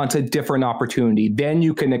he wants a different opportunity, then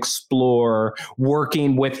you can explore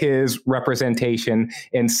working with his representation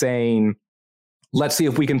and saying, let's see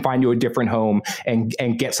if we can find you a different home and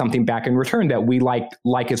get something back in return that we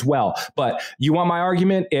like as well. But you want my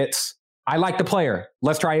argument? It's, I like the player.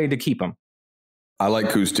 Let's try to keep him. I like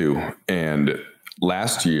Kuz too. And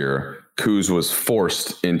last year, Kuz was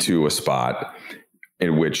forced into a spot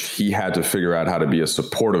in which he had to figure out how to be a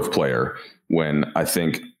supportive player when I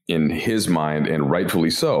think in his mind, and rightfully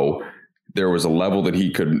so, there was a level that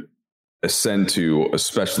he could ascend to,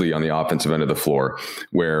 especially on the offensive end of the floor,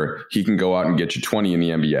 where he can go out and get you 20 in the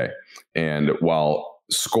NBA. And while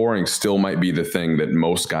scoring still might be the thing that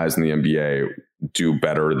most guys in the NBA do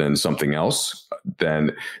better than something else,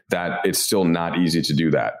 then that it's still not easy to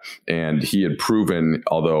do that. And he had proven,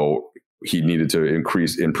 although he needed to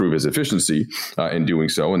improve his efficiency in doing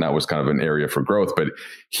so, and that was kind of an area for growth, but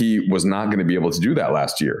he was not going to be able to do that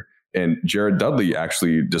last year. And Jared Dudley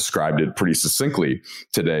actually described it pretty succinctly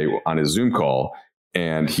today on his Zoom call.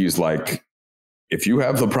 And he's like, if you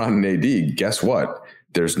have LeBron and AD, guess what?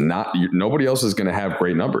 Nobody else is going to have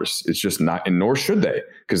great numbers. It's just not, and nor should they,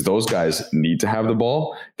 because those guys need to have the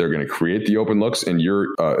ball. They're going to create the open looks, and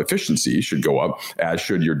your efficiency should go up, as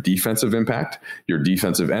should your defensive impact, your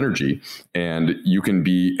defensive energy, and you can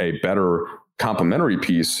be a better complementary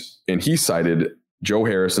piece. And he cited Joe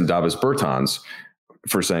Harris and Davis Bertans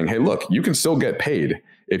for saying, hey, look, you can still get paid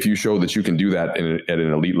if you show that you can do that at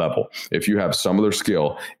an elite level, if you have some other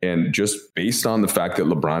skill. And just based on the fact that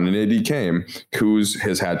LeBron and AD came, Kuz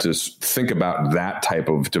has had to think about that type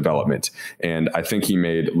of development. And I think he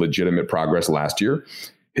made legitimate progress last year.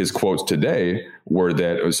 His quotes today were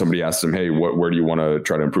that somebody asked him, hey, where do you want to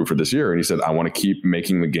try to improve for this year? And he said, I want to keep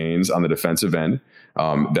making the gains on the defensive end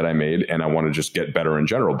that I made, and I want to just get better in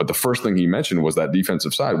general. But the first thing he mentioned was that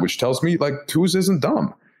defensive side, which tells me like Kuz isn't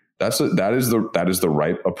dumb. That is the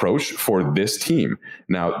right approach for this team.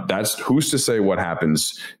 Now, that's who's to say what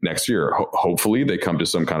happens next year. Hopefully, they come to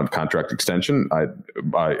some kind of contract extension.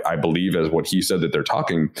 I believe, as what he said, that they're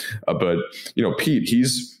talking. But Pete,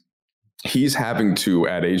 he's having to,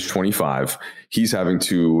 at age 25, he's having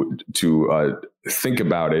to think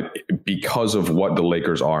about it because of what the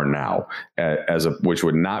Lakers are now, which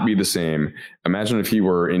would not be the same. Imagine if he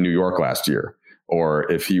were in New York last year,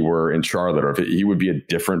 or if he were in Charlotte, or if he would be a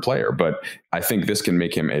different player. But I think this can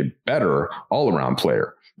make him a better all-around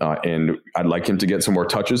player. And I'd like him to get some more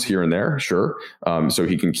touches here and there, sure, so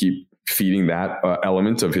he can keep feeding that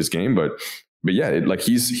element of his game. But yeah,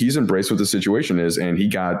 he's embraced what the situation is, and he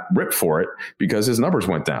got ripped for it because his numbers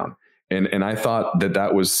went down. And I thought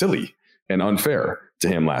that was silly and unfair to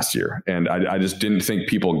him last year. And I just didn't think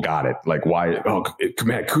people got it. Like, why? Oh,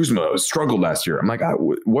 man, Kuzma struggled last year. I'm like,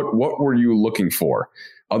 what were you looking for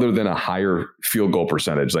other than a higher field goal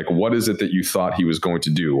percentage? Like, what is it that you thought he was going to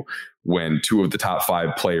do when two of the top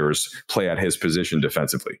 5 players play at his position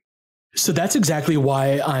defensively? So that's exactly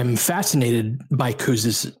why I'm fascinated by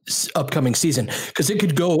Kuz's upcoming season, because it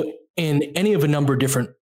could go in any of a number of different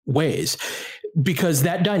ways. Because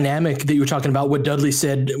that dynamic that you were talking about, what Dudley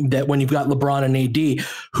said, that when you've got LeBron and AD,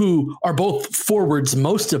 who are both forwards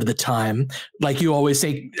most of the time, like you always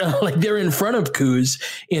say, like they're in front of Kuz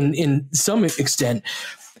in some extent,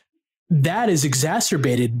 that is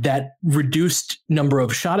exacerbated. That reduced number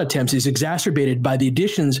of shot attempts is exacerbated by the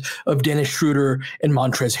additions of Dennis Schroeder and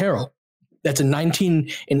Montrezl Harrell. That's a 19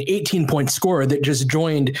 and 18 point scorer that just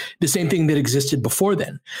joined the same thing that existed before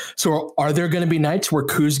then. So are there going to be nights where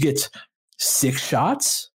Kuz gets 6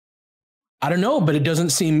 shots? I don't know, but it doesn't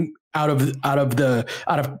seem out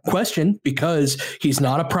of question, because he's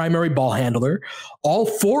not a primary ball handler. All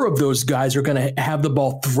 4 of those guys are going to have the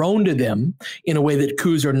ball thrown to them in a way that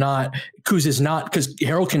Kuz is not, because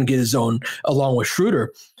Harrell can get his own along with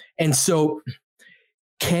Schroeder. And so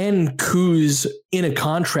can Kuz in a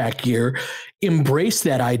contract year embrace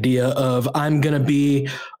that idea of, I'm going to be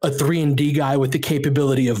a 3-and-D guy with the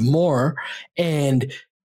capability of more, and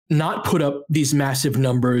not put up these massive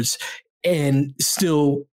numbers and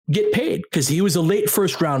still get paid? Because he was a late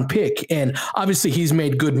first-round pick, and obviously he's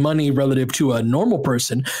made good money relative to a normal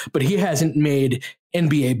person, but he hasn't made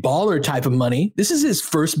NBA baller type of money. This is his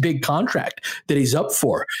first big contract that he's up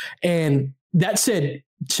for. And that said,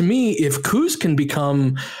 to me, if Kuz can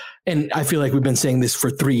become, and I feel like we've been saying this for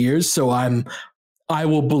 3 years, so I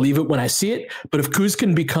will believe it when I see it. But if Kuz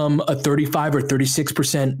can become a 35 or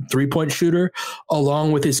 36% 3-point shooter,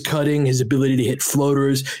 along with his cutting, his ability to hit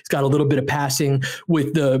floaters, he's got a little bit of passing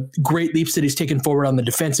with the great leaps that he's taken forward on the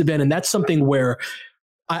defensive end. And that's something where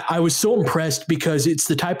I was so impressed, because it's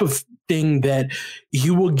the type of thing that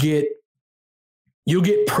you will get You'll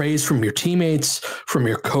get praise from your teammates, from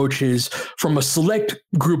your coaches, from a select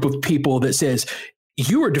group of people that says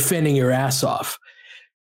you are defending your ass off.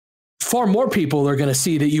 Far more people are going to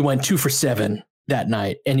see that you went 2 for 7 that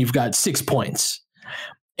night and you've got 6 points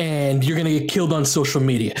and you're going to get killed on social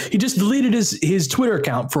media. He just deleted his Twitter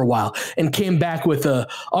account for a while and came back with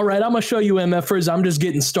all right, I'm going to show you MFers. I'm just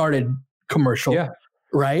getting started commercial. Yeah.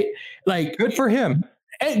 Right. Like, good for him.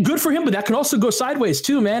 And good for him, but that can also go sideways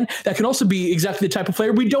too, man. That can also be exactly the type of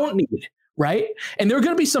player we don't need, right? And there are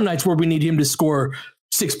going to be some nights where we need him to score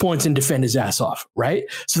 6 points and defend his ass off, right?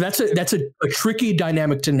 So that's a tricky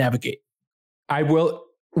dynamic to navigate. I will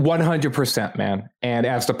 100%, man. And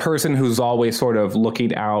as the person who's always sort of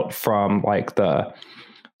looking out from the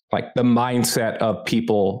mindset of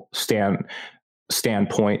people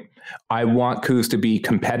standpoint, I want Kuz to be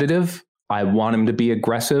competitive. I want him to be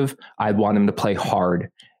aggressive. I want him to play hard.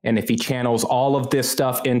 And if he channels all of this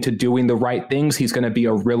stuff into doing the right things, he's going to be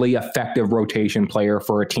a really effective rotation player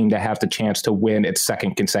for a team that has the chance to win its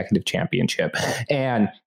second consecutive championship. And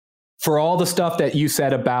for all the stuff that you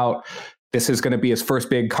said about this is going to be his first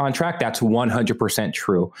big contract, that's 100%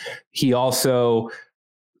 true. He also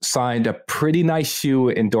signed a pretty nice shoe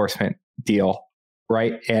endorsement deal.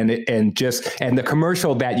 Right. And the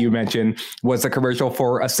commercial that you mentioned was the commercial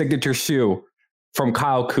for a signature shoe from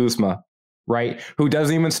Kyle Kuzma, right? Who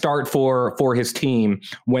doesn't even start for his team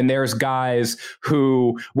when there's guys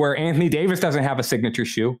where Anthony Davis doesn't have a signature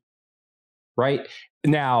shoe. Right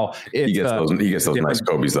now, he gets those nice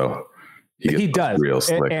Kobe's though. He does. Real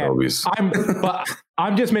slick Kobe's. But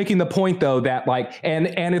I'm just making the point though that and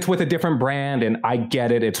it's with a different brand, and I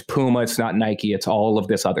get it. It's Puma, it's not Nike, it's all of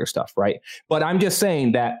this other stuff, right? But I'm just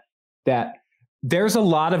saying that there's a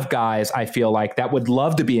lot of guys I feel like that would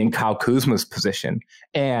love to be in Kyle Kuzma's position,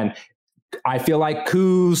 and I feel like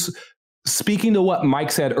Kuz, speaking to what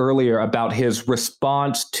Mike said earlier about his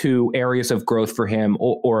response to areas of growth for him,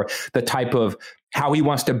 or the type of how he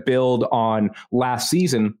wants to build on last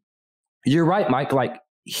season. You're right, Mike. Like,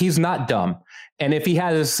 he's not dumb. And if he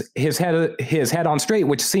has his head on straight,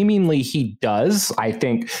 which seemingly he does, I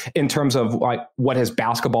think, in terms of what his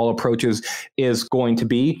basketball approaches is going to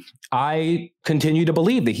be, I continue to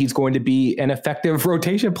believe that he's going to be an effective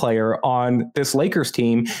rotation player on this Lakers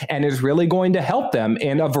team and is really going to help them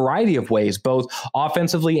in a variety of ways, both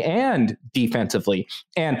offensively and defensively.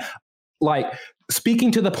 And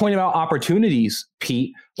speaking to the point about opportunities,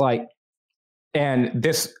 Pete, and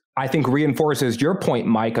this, I think, reinforces your point,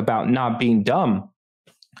 Mike, about not being dumb.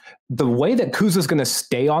 The way that Kuz is going to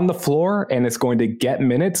stay on the floor and it's going to get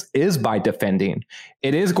minutes is by defending.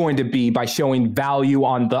 It is going to be by showing value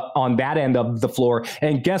on that end of the floor.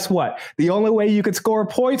 And guess what? The only way you could score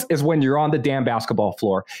points is when you're on the damn basketball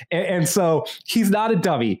floor. And so he's not a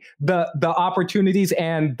dummy. The opportunities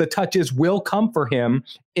and the touches will come for him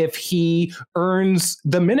if he earns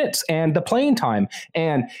the minutes and the playing time.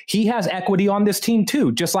 And he has equity on this team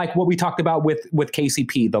too, just like what we talked about with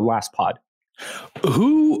KCP, the last pod.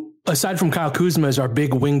 Who, aside from Kyle Kuzma, is our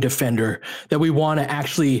big wing defender that we want to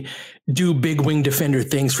actually do big wing defender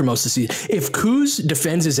things for most of the season? If Kuz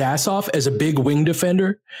defends his ass off as a big wing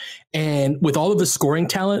defender and with all of the scoring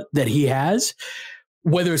talent that he has,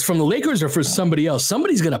 whether it's from the Lakers or for somebody else,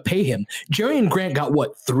 somebody's going to pay him. Jerrion Grant got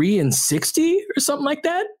what, 3 and 60 or something like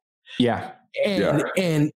that? Yeah.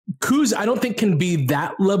 And Kuz, I don't think, can be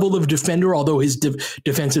that level of defender, although his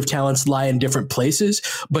defensive talents lie in different places.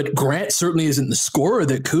 But Grant certainly isn't the scorer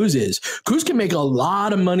that Kuz is. Kuz can make a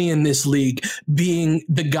lot of money in this league being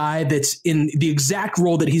the guy that's in the exact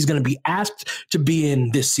role that he's going to be asked to be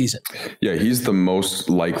in this season. Yeah, he's the most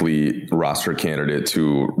likely roster candidate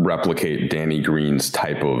to replicate Danny Green's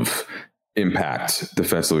type of impact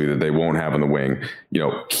defensively that they won't have on the wing.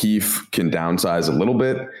 Keefe can downsize a little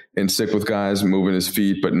bit and stick with guys moving his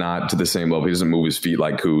feet, but not to the same level. He doesn't move his feet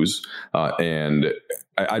like Kuz. And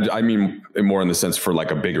I mean more in the sense for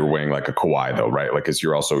a bigger wing, like a Kawhi though, right? Because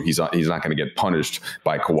he's not going to get punished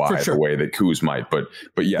by Kawhi the way that Kuz might, but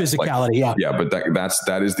yeah, physicality. Yeah. But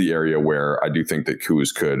that is the area where I do think that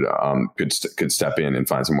Kuz could step in and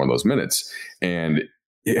find some more of those minutes. And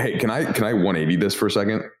hey, can I 180 this for a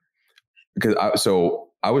second? Because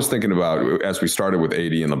I was thinking about, as we started with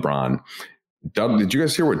AD and LeBron, did you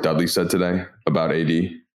guys hear what Dudley said today about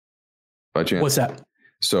AD? By chance? What's that?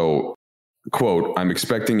 So, quote, "I'm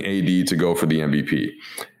expecting AD to go for the MVP."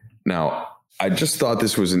 Now, I just thought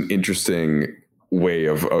this was an interesting way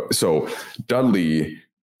of, so Dudley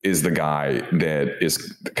is the guy that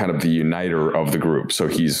is kind of the uniter of the group. So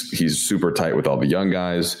he's super tight with all the young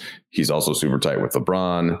guys. He's also super tight with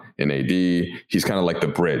LeBron and AD. He's kind of like the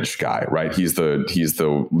bridge guy, right? He's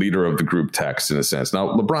the leader of the group text in a sense.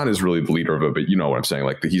 Now, LeBron is really the leader of it, but you know what I'm saying?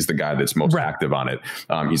 Like he's the guy that's most active on it.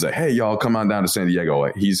 He's like, hey, y'all, come on down to San Diego.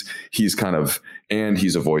 Like he's kind of, and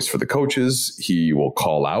he's a voice for the coaches. He will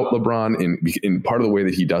call out LeBron, and part of the way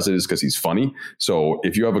that he does it is because he's funny. So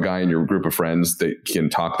if you have a guy in your group of friends that can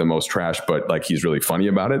talk the most trash, but like he's really funny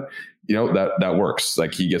about it, you know, that works.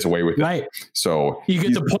 Like he gets away with it. So you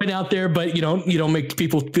get the point out there, but you don't make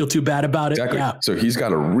people feel too bad about it. Exactly. Yeah. So he's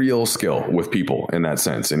got a real skill with people in that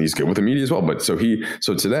sense, and he's good with the media as well. But so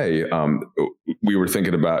today we were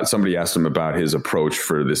thinking about, somebody asked him about his approach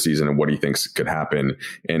for this season and what he thinks could happen.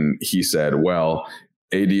 And he said, well,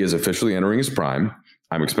 AD is officially entering his prime.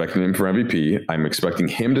 I'm expecting him for MVP. I'm expecting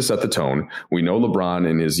him to set the tone. We know LeBron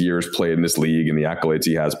in his years played in this league and the accolades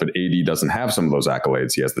he has, but AD doesn't have some of those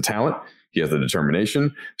accolades. He has the talent. He has the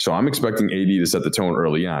determination. So I'm expecting AD to set the tone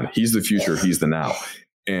early on. He's the future. He's the now.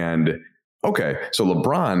 And okay, so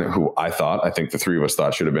LeBron, who I think the three of us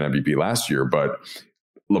thought should have been MVP last year, but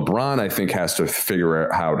LeBron, I think, has to figure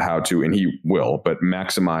out how to, and he will, but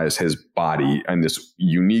maximize his body and this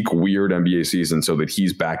unique, weird NBA season so that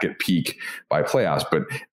he's back at peak by playoffs. But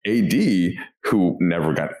AD, who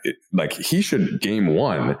never got, like, he should, game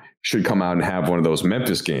one, should come out and have one of those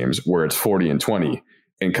Memphis games where it's 40 and 20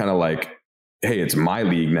 and kind of like, hey, it's my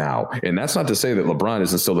league now. And that's not to say that LeBron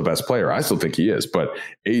isn't still the best player. I still think he is, but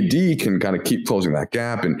AD can kind of keep closing that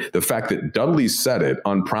gap. And the fact that Dudley said it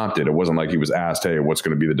unprompted, it wasn't like he was asked, hey, what's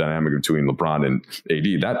going to be the dynamic between LeBron and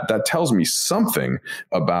AD? That tells me something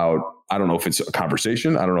about, I don't know if it's a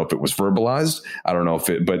conversation. I don't know if it was verbalized. I don't know if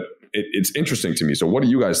but it's interesting to me. So what do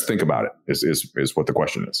you guys think about it is what the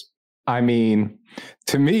question is. I mean,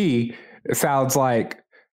 to me, it sounds like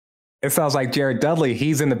Jared Dudley,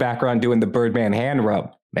 he's in the background doing the Birdman hand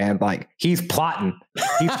rub, man. Like he's plotting.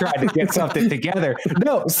 He's trying to get something together.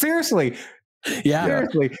 No, seriously. Yeah.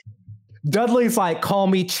 Seriously. Dudley's like, call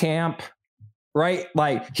me champ, right?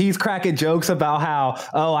 Like he's cracking jokes about how,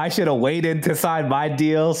 oh, I should have waited to sign my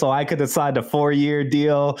deal so I could have signed a 4-year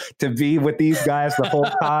deal to be with these guys the whole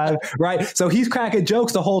time, right? So he's cracking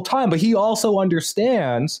jokes the whole time, but he also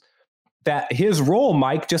understands that his role,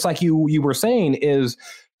 Mike, just like you were saying, is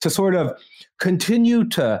to sort of continue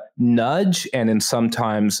to nudge. And then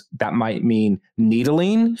sometimes that might mean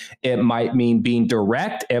needling. It might mean being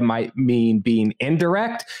direct. It might mean being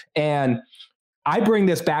indirect. And I bring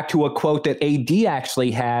this back to a quote that AD actually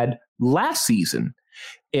had last season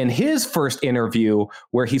in his first interview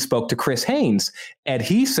where he spoke to Chris Haynes. And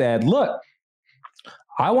he said, look,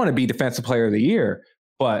 I want to be Defensive Player of the Year,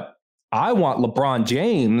 but I want LeBron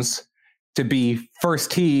James to be first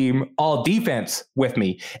team all defense with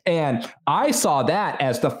me. And I saw that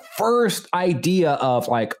as the first idea of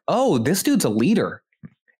like, oh, this dude's a leader.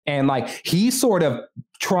 And like, he's sort of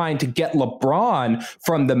trying to get LeBron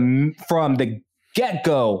from the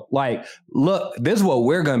get-go. Like, look, this is what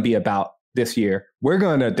we're going to be about this year. We're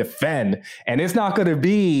going to defend. And it's not going to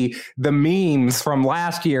be the memes from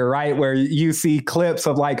last year, right? Where you see clips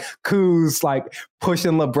of like Kuz like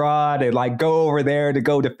pushing LeBron and like go over there to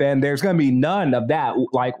go defend. There's going to be none of that.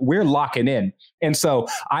 Like we're locking in. And so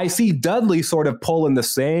I see Dudley sort of pulling the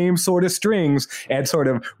same sort of strings and sort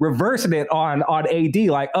of reversing it on AD.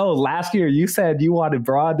 Like, oh, last year you said you wanted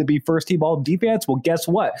Brad to be first team all defense. Well, guess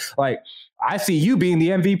what? Like, I see you being the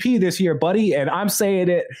MVP this year, buddy. And I'm saying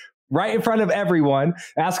it right in front of everyone.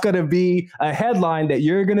 That's going to be a headline that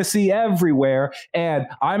you're going to see everywhere. And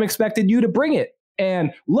I'm expecting you to bring it.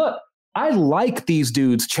 And look, I like these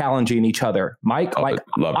dudes challenging each other, Mike.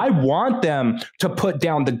 I want them to put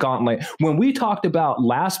down the gauntlet. When we talked about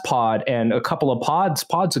last pod and a couple of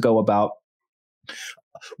pods ago about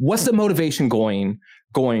what's the motivation going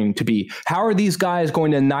to be? How are these guys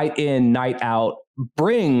going to night in, night out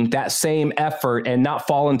bring that same effort and not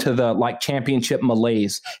fall into the like championship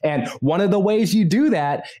malaise? And one of the ways you do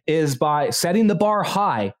that is by setting the bar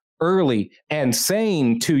high early and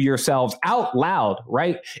saying to yourselves out loud,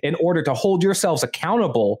 right? In order to hold yourselves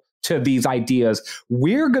accountable to these ideas,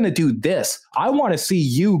 we're going to do this. I want to see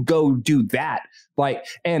you go do that. Like,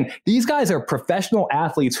 and these guys are professional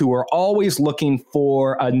athletes who are always looking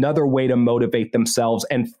for another way to motivate themselves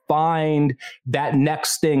and find that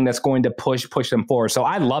next thing that's going to push them forward. So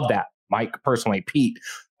I love that, Mike, personally. Pete,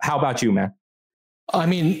 how about you, man? I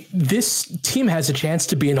mean, this team has a chance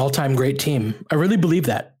to be an all-time great team. I really believe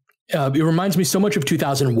that. It reminds me so much of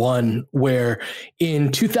 2001, where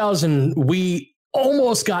in 2000, we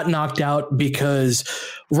almost got knocked out because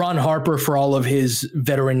Ron Harper, for all of his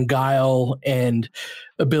veteran guile and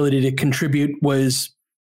ability to contribute, was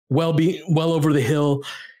well over the hill.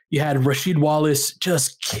 You had Rasheed Wallace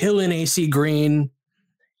just killing AC Green.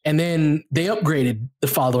 And then they upgraded the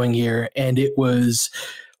following year, and it was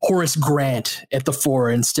Horace Grant at the 4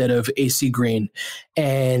 instead of AC Green.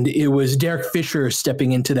 And it was Derek Fisher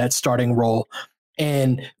stepping into that starting role.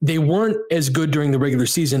 And they weren't as good during the regular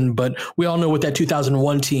season, but we all know what that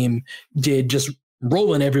 2001 team did, just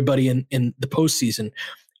rolling everybody in the postseason.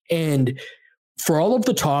 And for all of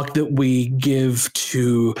the talk that we give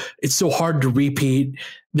to, it's so hard to repeat,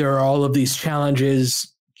 there are all of these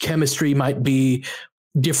challenges, chemistry might be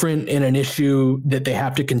different in an issue that they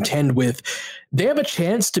have to contend with, they have a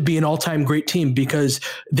chance to be an all-time great team because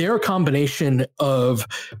they're a combination of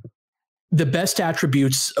the best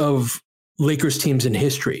attributes of Lakers teams in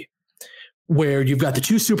history, where you've got the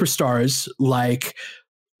two superstars like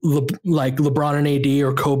LeBron and AD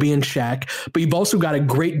or Kobe and Shaq, but you've also got a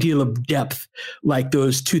great deal of depth like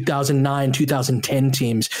those 2009, 2010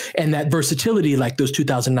 teams, and that versatility like those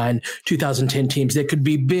 2009, 2010 teams that could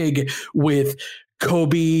be big with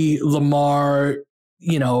Kobe, Lamar,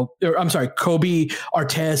 Kobe,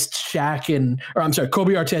 Artest,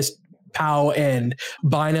 Pau, and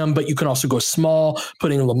Bynum, but you can also go small,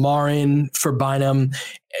 putting Lamar in for Bynum.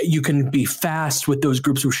 You can be fast with those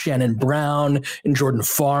groups with Shannon Brown and Jordan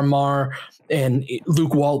Farmar and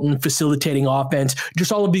Luke Walton facilitating offense,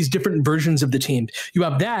 just all of these different versions of the team. You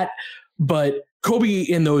have that, but Kobe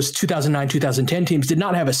in those 2009, 2010 teams did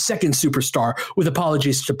not have a second superstar, with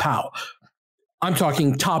apologies to Pau. I'm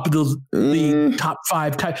talking top of the league, top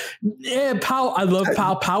 5 type. Yeah, Pau. I love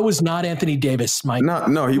Pau. Pau was not Anthony Davis, Mike.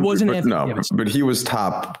 No, he wasn't Anthony Davis. But he was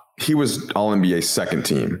top. He was All NBA second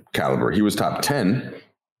team caliber. He was top 10,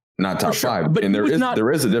 not top 5. But and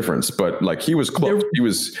there is a difference. But like he was close.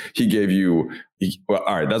 He gave you. Well,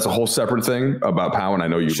 all right, that's a whole separate thing about Pau, and I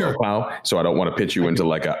know you love Pau, so I don't want to pitch you into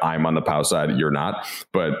like I'm on the Pau side, you're not.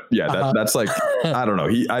 But yeah, that's like I don't know.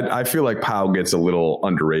 I feel like Pau gets a little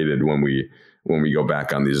underrated when we go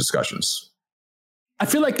back on these discussions. I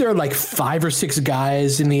feel like there are like 5 or 6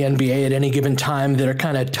 guys in the NBA at any given time that are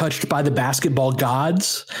kind of touched by the basketball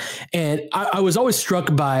gods. And I was always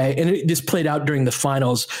struck by, and this played out during the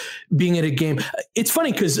finals, being at a game. It's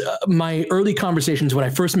funny because my early conversations when I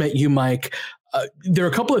first met you, Mike, there are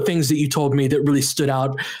a couple of things that you told me that really stood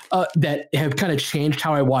out that have kind of changed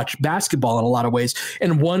how I watch basketball in a lot of ways.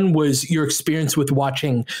 And one was your experience with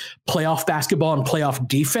watching playoff basketball and playoff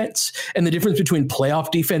defense, and the difference between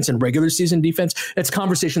playoff defense and regular season defense. That's a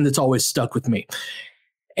conversation that's always stuck with me.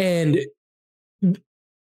 And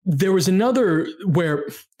there was another where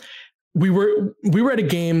we were at a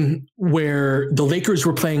game where the Lakers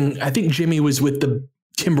were playing. I think Jimmy was with the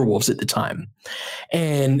Timberwolves at the time,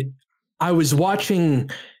 and I was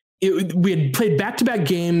watching it. We had played back-to-back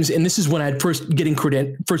games, and this is when I'd first started getting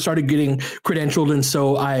credentialed. And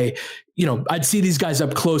so I'd see these guys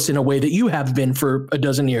up close in a way that you have been for a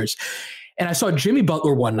dozen years. And I saw Jimmy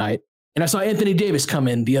Butler one night, and I saw Anthony Davis come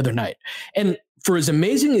in the other night. And for as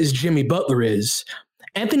amazing as Jimmy Butler is,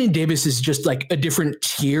 Anthony Davis is just like a different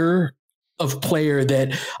tier of player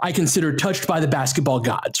that I consider touched by the basketball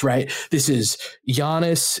gods, right? This is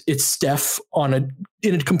Giannis, it's Steph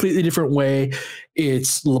in a completely different way.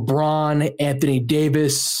 It's LeBron, Anthony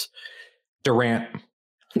Davis, Durant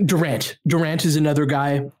is another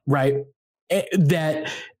guy, right?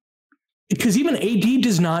 That because even AD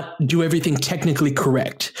does not do everything technically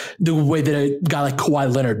correct the way that a guy like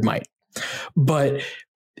Kawhi Leonard might. But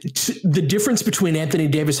the difference between Anthony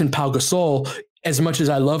Davis and Pau Gasol, as much as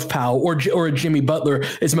I love Pau, or Jimmy Butler,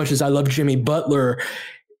 as much as I love Jimmy Butler,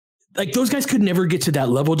 like those guys could never get to that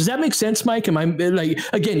level. Does that make sense, Mike? Am I like,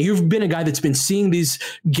 again, you've been a guy that's been seeing these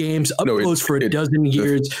games up close for a dozen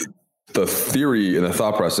years. The theory and the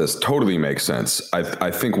thought process totally makes sense. I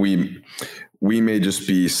think we may just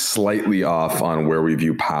be slightly off on where we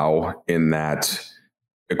view Pau in that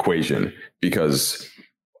equation, because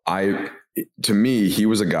to me, he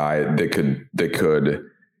was a guy that could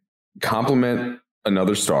complement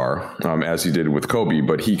another star, as he did with Kobe,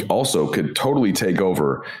 but he also could totally take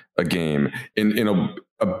over a game in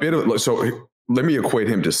a bit of. So let me equate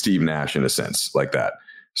him to Steve Nash in a sense like that.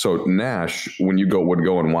 So Nash, when you would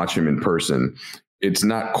go and watch him in person, it's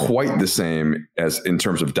not quite the same as in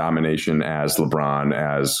terms of domination as LeBron,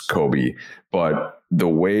 as Kobe, but the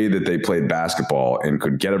way that they played basketball and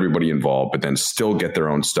could get everybody involved, but then still get their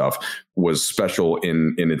own stuff was special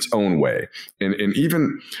in its own way. And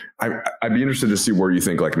even I'd be interested to see where you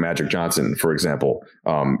think like Magic Johnson, for example,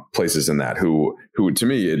 places in that, who to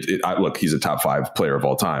me, look, he's a top 5 player of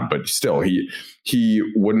all time, but still he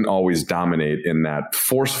wouldn't always dominate in that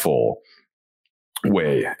forceful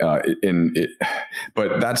way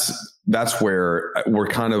but that's where we're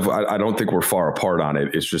kind of, I don't think we're far apart on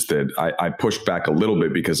it. It's just that I pushed back a little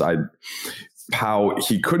bit because how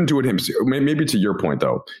he couldn't do it himself. Maybe to your point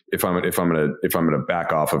though, if I'm gonna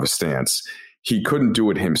back off of a stance, he couldn't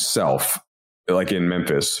do it himself like in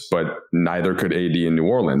Memphis, but neither could AD in New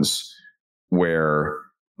Orleans, where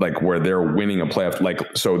they're winning a playoff. Like,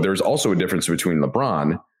 so there's also a difference between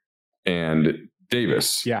LeBron and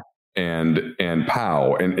Davis, and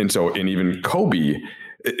Powell, and even Kobe.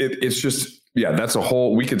 It's just, that's a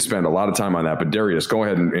whole, we could spend a lot of time on that, but Darius, go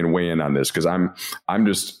ahead and weigh in on this. Cause I'm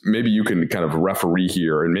just, maybe you can kind of referee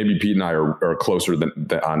here, and maybe Pete and I are closer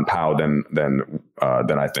on Powell than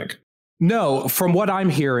I think. No, from what I'm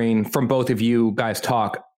hearing from both of you guys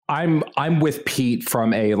talk, I'm with Pete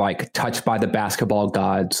from a like touched by the basketball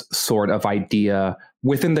gods sort of idea,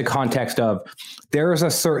 within the context of there is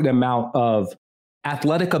a certain amount of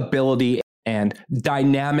athletic ability and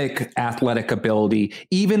dynamic athletic ability,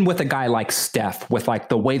 even with a guy like Steph, with like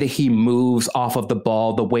the way that he moves off of the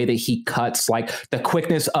ball, the way that he cuts, like the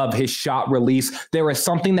quickness of his shot release. There is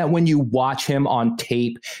something that when you watch him on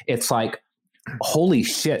tape, it's like, holy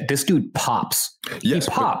shit, this dude pops. Yes,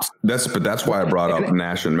 he pops. But that's why I brought up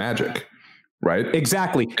Nash and Magic, right?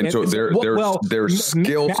 Exactly. And so their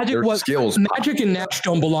skills, Magic and Nash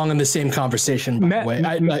don't belong in the same conversation, by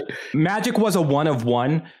the way. Magic was a one of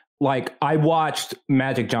one. Like, I watched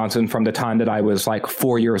Magic Johnson from the time that I was like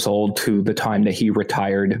 4 years old to the time that he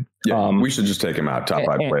retired. Yeah, we should just take him out. Top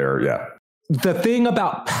five player. Yeah. The thing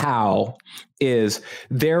about Powell is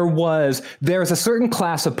there's a certain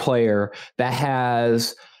class of player that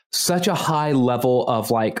has such a high level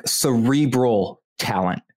of like cerebral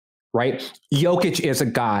talent, right? Jokic is a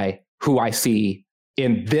guy who I see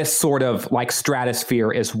in this sort of like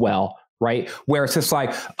stratosphere as well, right? Where it's just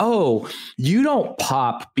like, oh, you don't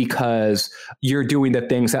pop because you're doing the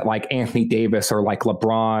things that like Anthony Davis or like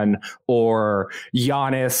LeBron or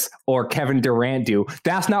Giannis or Kevin Durant do.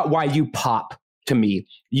 That's not why you pop to me.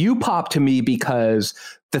 You pop to me because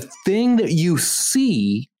the thing that you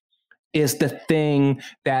see is the thing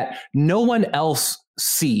that no one else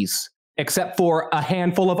sees except for a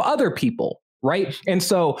handful of other people, right? And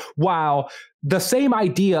so while the same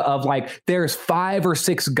idea of like there's 5 or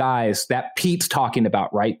 6 guys that Pete's talking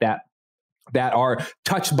about, right, that are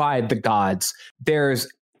touched by the gods, there's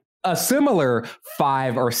a similar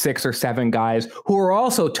 5 or 6 or 7 guys who are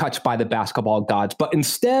also touched by the basketball gods. But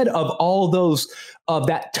instead of all those of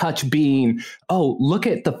that touch being, oh, look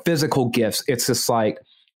at the physical gifts, it's just like,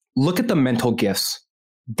 look at the mental gifts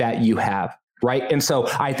that you have, right? And so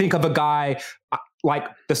I think of a guy like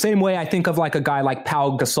the same way I think of like a guy like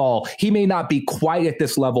Pau Gasol. He may not be quite at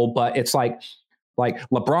this level, but it's like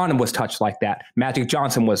LeBron was touched like that. Magic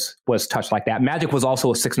Johnson was touched like that. Magic was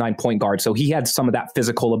also a 6'9" point guard, so he had some of that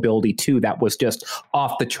physical ability too that was just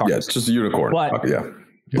off the charts. Yeah, it's just a unicorn.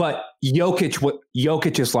 But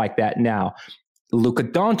Jokic is like that now. Luka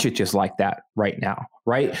Doncic is like that right now,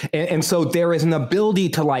 right? And so there is an ability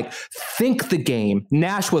to like think the game.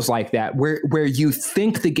 Nash was like that, where you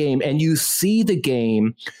think the game and you see the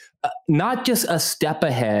game, not just a step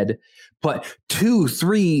ahead, but 2,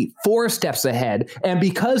 3, 4 steps ahead. And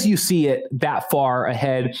because you see it that far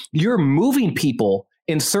ahead, you're moving people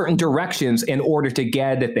in certain directions in order to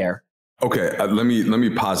get it there. Okay, let me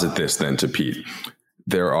posit this then to Pete.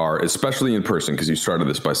 There are, especially in person, because you started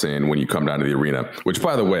this by saying when you come down to the arena, which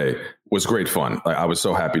by the way was great fun. I was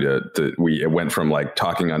so happy it went from like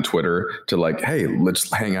talking on Twitter to like, hey,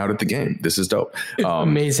 let's hang out at the game. This is dope.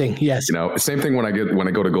 Amazing. Yes. You know, same thing when I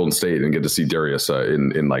go to Golden State and get to see Darius in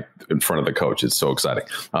front of the coach. It's so exciting.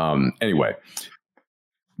 Anyway,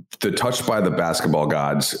 the touched by the basketball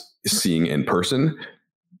gods, seeing in person,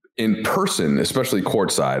 especially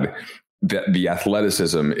courtside, the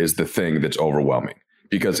athleticism is the thing that's overwhelming.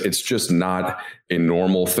 Because it's just not a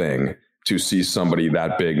normal thing to see somebody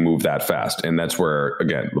that big move that fast. And that's where,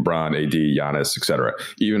 again, LeBron, AD, Giannis, et cetera.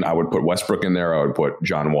 Even I would put Westbrook in there. I would put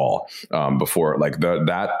John Wall before, like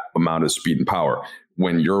that amount of speed and power.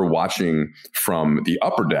 When you're watching from the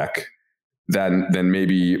upper deck, then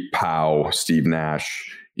maybe Powell, Steve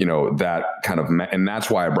Nash, you know, that kind of, and that's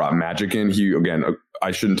why I brought Magic in. He, again,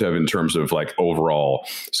 I shouldn't have in terms of like overall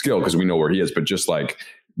skill because we know where he is, but just like,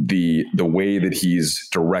 the way that he's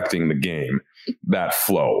directing the game, that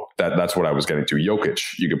flow, that's what I was getting to. Jokic,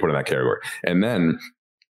 you could put in that category. And then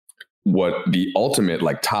what the ultimate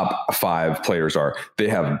like top 5 players are, they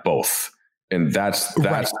have both. And that's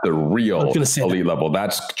the real elite level.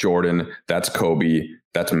 That's Jordan, that's Kobe,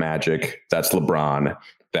 that's Magic, that's LeBron,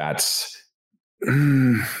 that's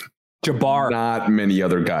Jabbar. Not many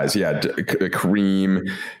other guys. Yeah, Kareem,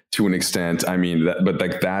 to an extent. I mean, but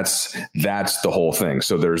like that's the whole thing.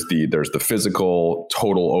 So there's the physical,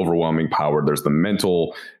 total, overwhelming power. There's the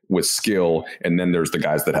mental with skill, and then there's the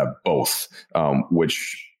guys that have both,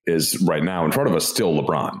 which is right now in front of us still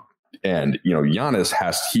LeBron. And Giannis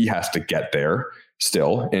has to get there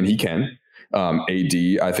still, and he can.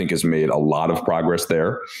 AD, I think, has made a lot of progress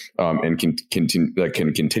there, and can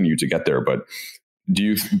continue to get there. But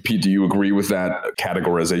Pete, do you agree with that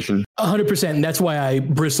categorization? 100%. And that's why I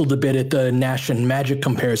bristled a bit at the Nash and Magic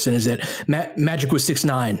comparison, is that Magic was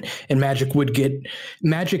 6'9", and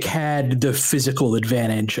Magic had the physical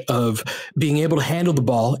advantage of being able to handle the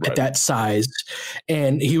ball at that size.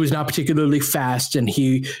 And he was not particularly fast, and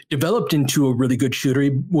he developed into a really good shooter.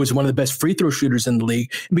 He was one of the best free throw shooters in the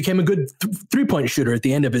league and became a good 3-point shooter at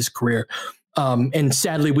the end of his career. And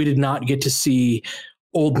sadly, we did not get to see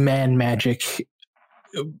old man Magic,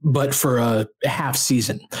 but for a half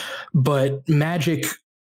season. But Jokic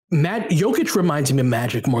reminds me of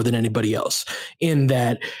Magic more than anybody else, in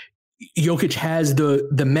that Jokic has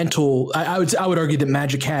the mental. I would argue that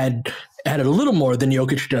Magic had it a little more than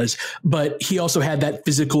Jokic does, but he also had that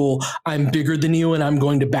physical, I'm bigger than you and I'm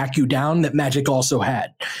going to back you down, that Magic also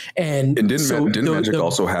had. And didn't Magic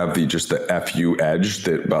also have the FU edge,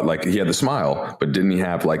 that, but like he had the smile, but didn't he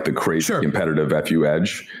have like the crazy competitive FU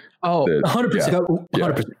edge? Oh, 100%.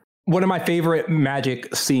 100%. One of my favorite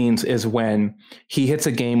Magic scenes is when he hits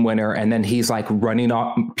a game winner and then he's like running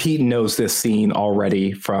off. Pete knows this scene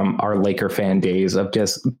already from our Laker fan days of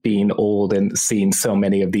just being old and seeing so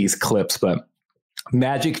many of these clips. But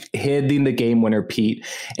Magic hitting the game winner, Pete,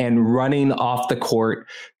 and running off the court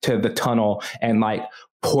to the tunnel and like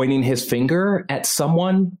pointing his finger at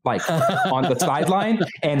someone like on the sideline,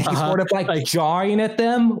 and he's sort of like jawing at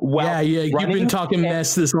them while you've been talking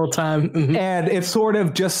mess this whole time. Mm-hmm. And it's sort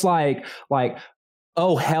of just like,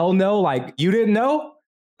 oh, hell no. Like, you didn't know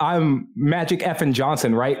I'm Magic effing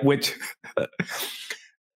Johnson, right? Which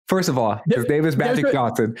first of all, his name is Magic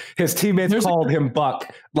Johnson. His teammates called him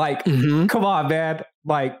Buck. Like, come on, man.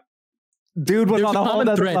 Like, dude was on a whole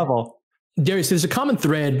other level. Darius, there's a common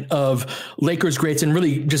thread of Lakers greats and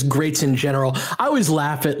really just greats in general. I always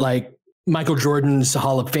laugh at like Michael Jordan's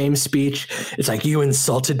Hall of Fame speech. It's like, you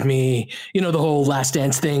insulted me, the whole Last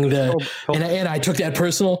Dance thing. And I took that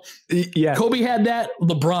personal. Yeah, Kobe had that.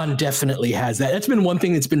 LeBron definitely has that. That's been one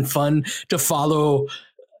thing that's been fun to follow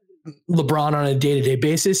LeBron on a day-to-day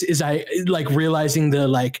basis, is I like realizing the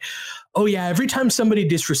like, oh yeah, every time somebody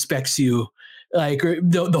disrespects you, like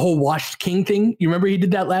the whole washed king thing. You remember he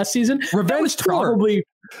did that last season? Revenge was probably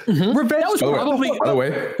revenge. That was probably. By the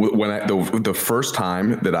way, when the first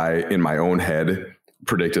time that I in my own head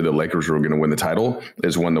predicted the Lakers were going to win the title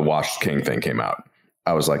is when the washed king thing came out.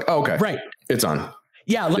 I was like, oh, okay, right, it's on.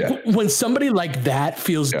 Yeah, like when somebody like that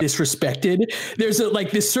feels disrespected, there's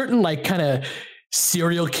this certain like kind of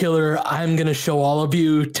serial killer, I'm going to show all of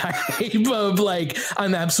you type of like,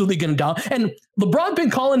 I'm absolutely going to down. And LeBron been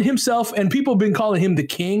calling himself, and people have been calling him the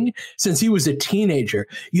king since he was a teenager.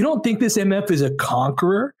 You don't think this MF is a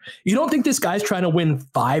conqueror? You don't think this guy's trying to win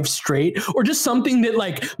 5 straight, or just something that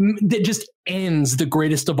like, that just ends the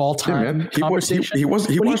greatest of all time conversation? When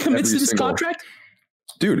he commits to this contract?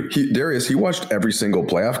 Dude, Darius, he watched every single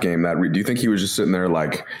playoff game. Do you think he was just sitting there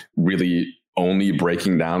like really only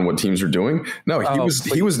breaking down what teams are doing? No, he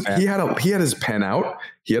had his pen out,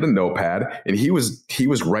 he had a notepad, and he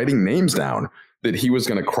was writing names down that he was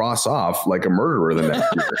going to cross off like a murderer the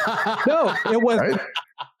next year. No, it was. Right?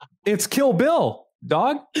 It's Kill Bill,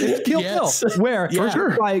 dog. It's Kill Bill. Where for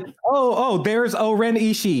sure. Like, there's Oren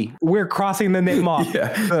Ishii. We're crossing the name off.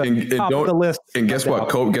 Top of the list. And guess what?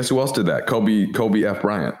 Guess who else did that? Kobe F.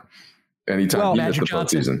 Bryant. Anytime he missed the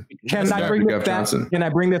postseason. Can I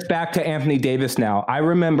bring this back to Anthony Davis now? I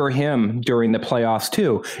remember him during the playoffs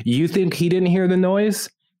too. You think he didn't hear the noise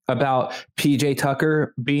about PJ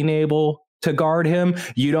Tucker being able to guard him?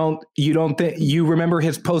 You don't think you remember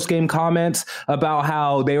his post-game comments about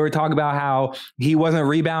how they were talking about how he wasn't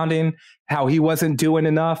rebounding, how he wasn't doing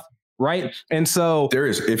enough, right? And so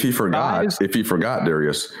Darius, if he forgot,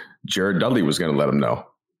 Darius, Jared Dudley was going to let him know.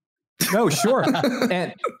 No, sure.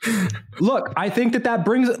 And look, I think that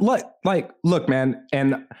brings look, man,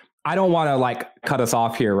 and I don't want to like cut us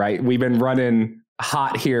off here, right? We've been running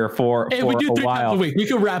hot here for we do a 3 while. times a week. We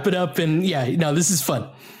can wrap it up, and this is fun.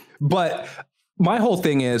 But my whole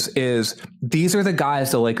thing is these are the guys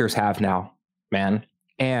the Lakers have now, man.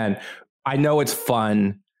 And I know it's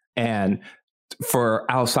fun and for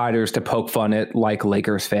outsiders to poke fun at like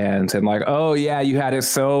Lakers fans and like, oh yeah, you had it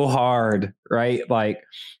so hard, right? Like,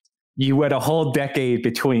 You went a whole decade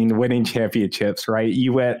between winning championships, right?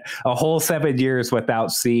 You went a whole 7 years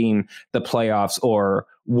without seeing the playoffs or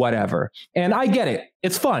whatever. And I get it.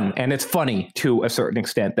 It's fun and it's funny to a certain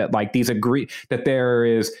extent that like that there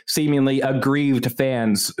is seemingly aggrieved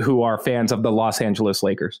fans who are fans of the Los Angeles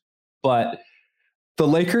Lakers. But the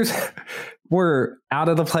Lakers were out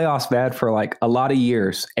of the playoffs, man, for like a lot of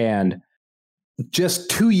years. And just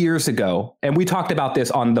 2 years ago, and we talked about this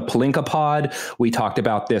on the Pelinka pod, we talked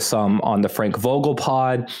about this on the Frank Vogel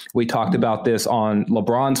pod, we talked about this on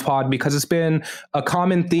LeBron's pod, because it's been a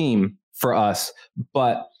common theme for us.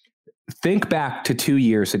 But think back to 2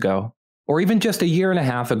 years ago, or even just a year and a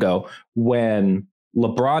half ago, when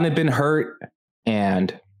LeBron had been hurt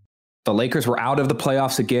and the Lakers were out of the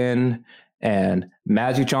playoffs again, and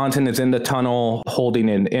Magic Johnson is in the tunnel holding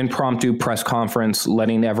an impromptu press conference,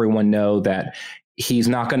 letting everyone know that he's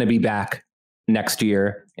not going to be back next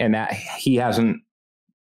year and that he hasn't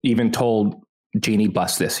even told Jeannie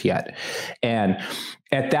Buss this yet. And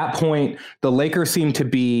at that point, the Lakers seemed to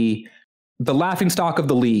be the laughingstock of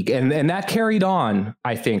the league. And that carried on,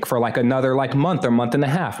 I think, for like another like month or month and a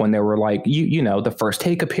half, when there were like, you know, the First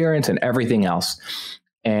Take appearance and everything else.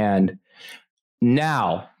 And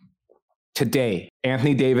now, today,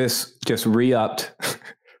 Anthony Davis just re-upped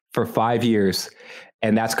for 5 years,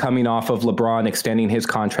 and that's coming off of LeBron extending his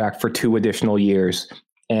contract for 2 additional years.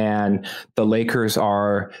 And the Lakers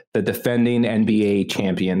are the defending NBA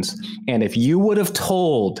champions. And if you would have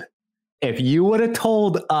told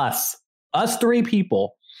us 3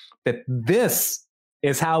 people, that this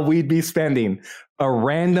is how we'd be spending a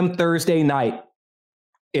random Thursday night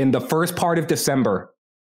in the first part of December,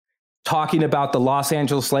 talking about the Los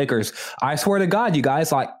Angeles Lakers, I swear to God, you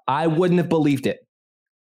guys, like, I wouldn't have believed it.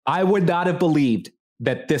 I would not have believed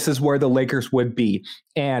that this is where the Lakers would be.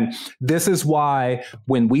 And this is why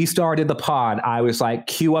when we started the pod, I was like,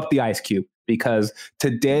 cue up the Ice Cube, because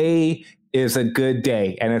today is a good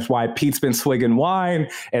day. And it's why Pete's been swigging wine.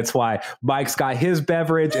 It's why Mike's got his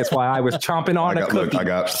beverage. It's why I was chomping on a cookie.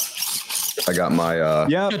 I got my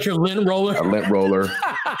got your lint roller. A lint roller.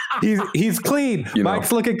 He's clean.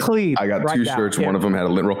 Mike's looking clean. I got 2 shirts. One of them had a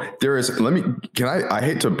lint roll. I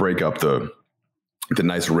hate to break up the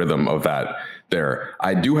nice rhythm of that there.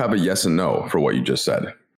 I do have a yes and no for what you just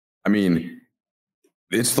said. I mean,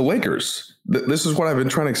 it's the Lakers. This is what I've been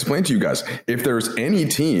trying to explain to you guys. If there's any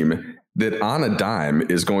team that on a dime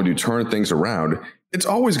is going to turn things around, it's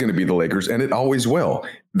always going to be the Lakers, and it always will.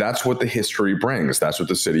 That's what the history brings. That's what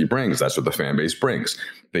the city brings. That's what the fan base brings.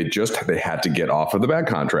 They had to get off of the bad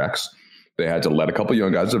contracts. They had to let a couple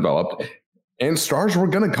young guys develop, and stars were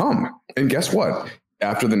going to come. And guess what?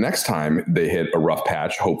 After the next time they hit a rough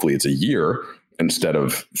patch, hopefully it's a year instead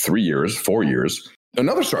of 3 years, 4 years,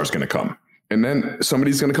 another star's going to come. And then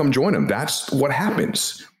somebody's going to come join them. That's what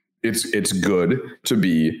happens. It's good to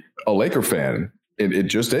be a Laker fan. It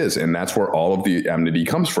just is. And that's where all of the enmity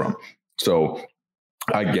comes from. So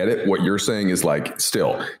I get it. What you're saying is like,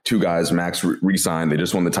 still 2 guys max re-signed. They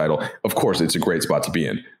just won the title. Of course, it's a great spot to be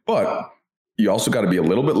in. But you also got to be a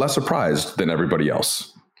little bit less surprised than everybody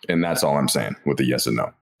else. And that's all I'm saying with the yes and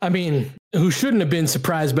no. I mean, who shouldn't have been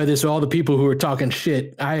surprised by this? All the people who were talking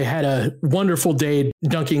shit. I had a wonderful day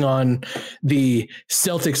dunking on the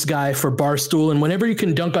Celtics guy for Barstool. And whenever you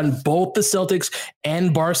can dunk on both the Celtics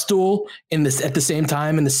and Barstool at the same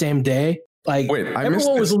time in the same day, like, wait,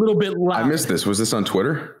 everyone was a little bit loud. I missed this. Was this on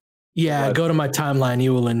Twitter? Yeah, go to my timeline.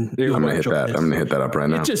 You will. I'm gonna hit that. I'm gonna hit that up right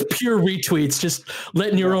now. It's just pure retweets, just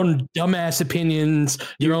letting your own dumbass opinions,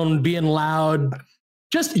 your own being loud,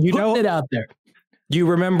 just putting it out there. You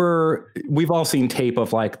remember, we've all seen tape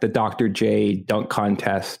of like the Dr. J dunk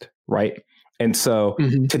contest, right? And so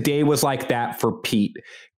today was like that for Pete.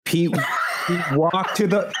 Pete walked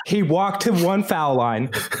to one foul line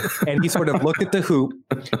and he sort of looked at the hoop,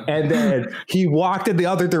 and then he walked in the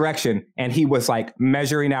other direction and he was like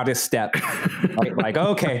measuring out his steps. Like,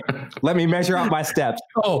 okay, let me measure out my steps.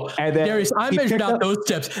 Oh, and then Darius, I measured out those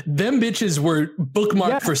steps. Them bitches were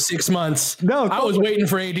bookmarked for 6 months. No, I was waiting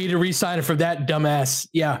for AD to re-sign it for that dumbass.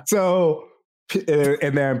 Yeah. So,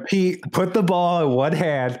 and then Pete put the ball in one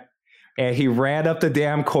hand and he ran up the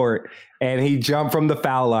damn court and he jumped from the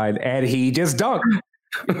foul line and he just dunked.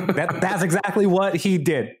 That's exactly what he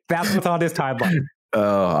did. That's what's on his timeline.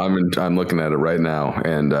 I'm looking at it right now,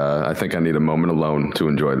 and I think I need a moment alone to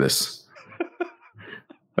enjoy this.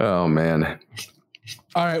 Oh man!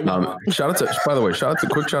 All right. Quick shout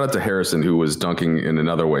out to Harrison, who was dunking in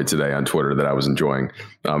another way today on Twitter that I was enjoying,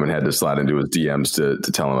 and had to slide into his DMs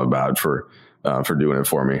to tell him about for doing it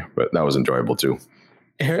for me. But that was enjoyable too.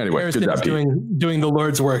 Anyway, Harrison is doing the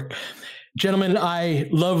Lord's work. Gentlemen, I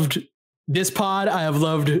loved this pod. I have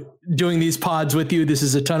loved doing these pods with you. This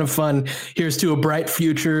is a ton of fun. Here's to a bright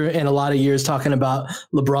future and a lot of years talking about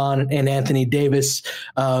LeBron and Anthony Davis.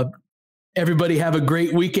 Everybody have a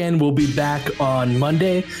great weekend. We'll be back on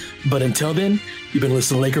Monday. But until then, you've been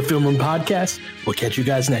listening to Laker Film Room Podcast. We'll catch you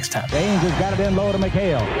guys next time. James has got it in low to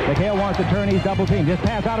McHale. McHale wants to turn. He's double teamed. Just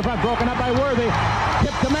pass out in front. Broken up by Worthy.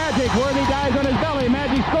 Tip to Magic. Worthy dies on his belly.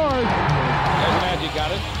 Magic scores. There's Magic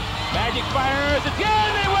got it. Magic fires. It's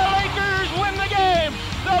good. They will. Lakers win the game.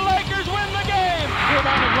 The Lakers win the game.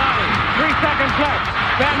 Rebound is Lonnie. 3 seconds left.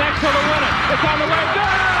 Van Exel to win it. It's on the way.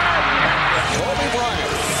 Good. Kobe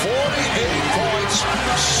Bryant, 48 points,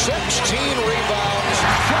 16 rebounds.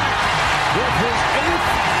 Shaq with his 8th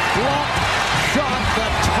block shot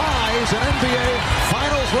that ties an NBA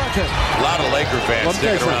Finals record. A lot of Laker fans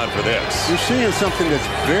sticking around for this. You're seeing something that's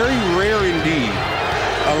very rare indeed.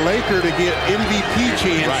 A Laker to get MVP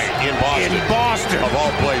chance in Boston. Of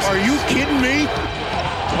all places. Are you kidding me?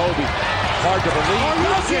 Kobe, hard to believe. Are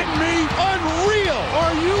you kidding me? Unreal.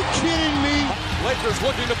 Are you kidding me? Lakers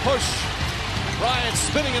looking to push. Bryant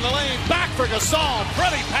spinning in the lane, back for Gasol,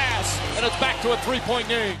 pretty pass, and it's back to a 3-point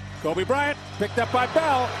game. Kobe Bryant picked up by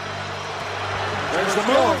Bell. There's the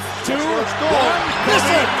move. 2, 1. Miss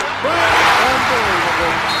it.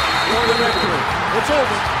 Unbelievable. For the victory. It's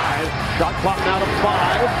over. Shot clock now to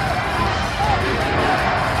 5.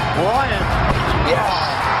 Bryant. Yes.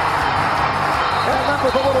 And that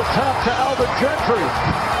was a little tap to Alvin Gentry.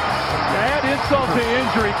 Add insult to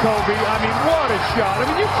injury, Kobe. I mean, what a shot. I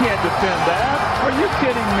mean, you can't defend that. Are you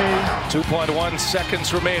kidding me? 2.1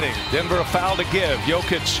 seconds remaining. Denver a foul to give.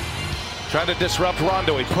 Jokic trying to disrupt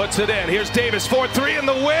Rondo. He puts it in. Here's Davis, 4-3 in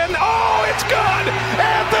the win. Oh, it's good!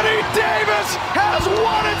 Anthony Davis has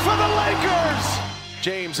won it for the Lakers!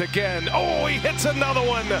 James again. Oh, he hits another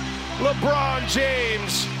one. LeBron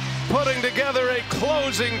James putting together a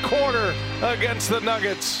closing quarter against the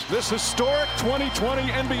Nuggets. This historic 2020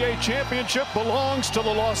 NBA championship belongs to the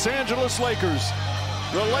Los Angeles Lakers.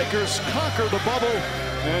 The Lakers conquer the bubble,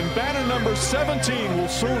 and banner number 17 will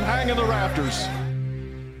soon hang in the rafters.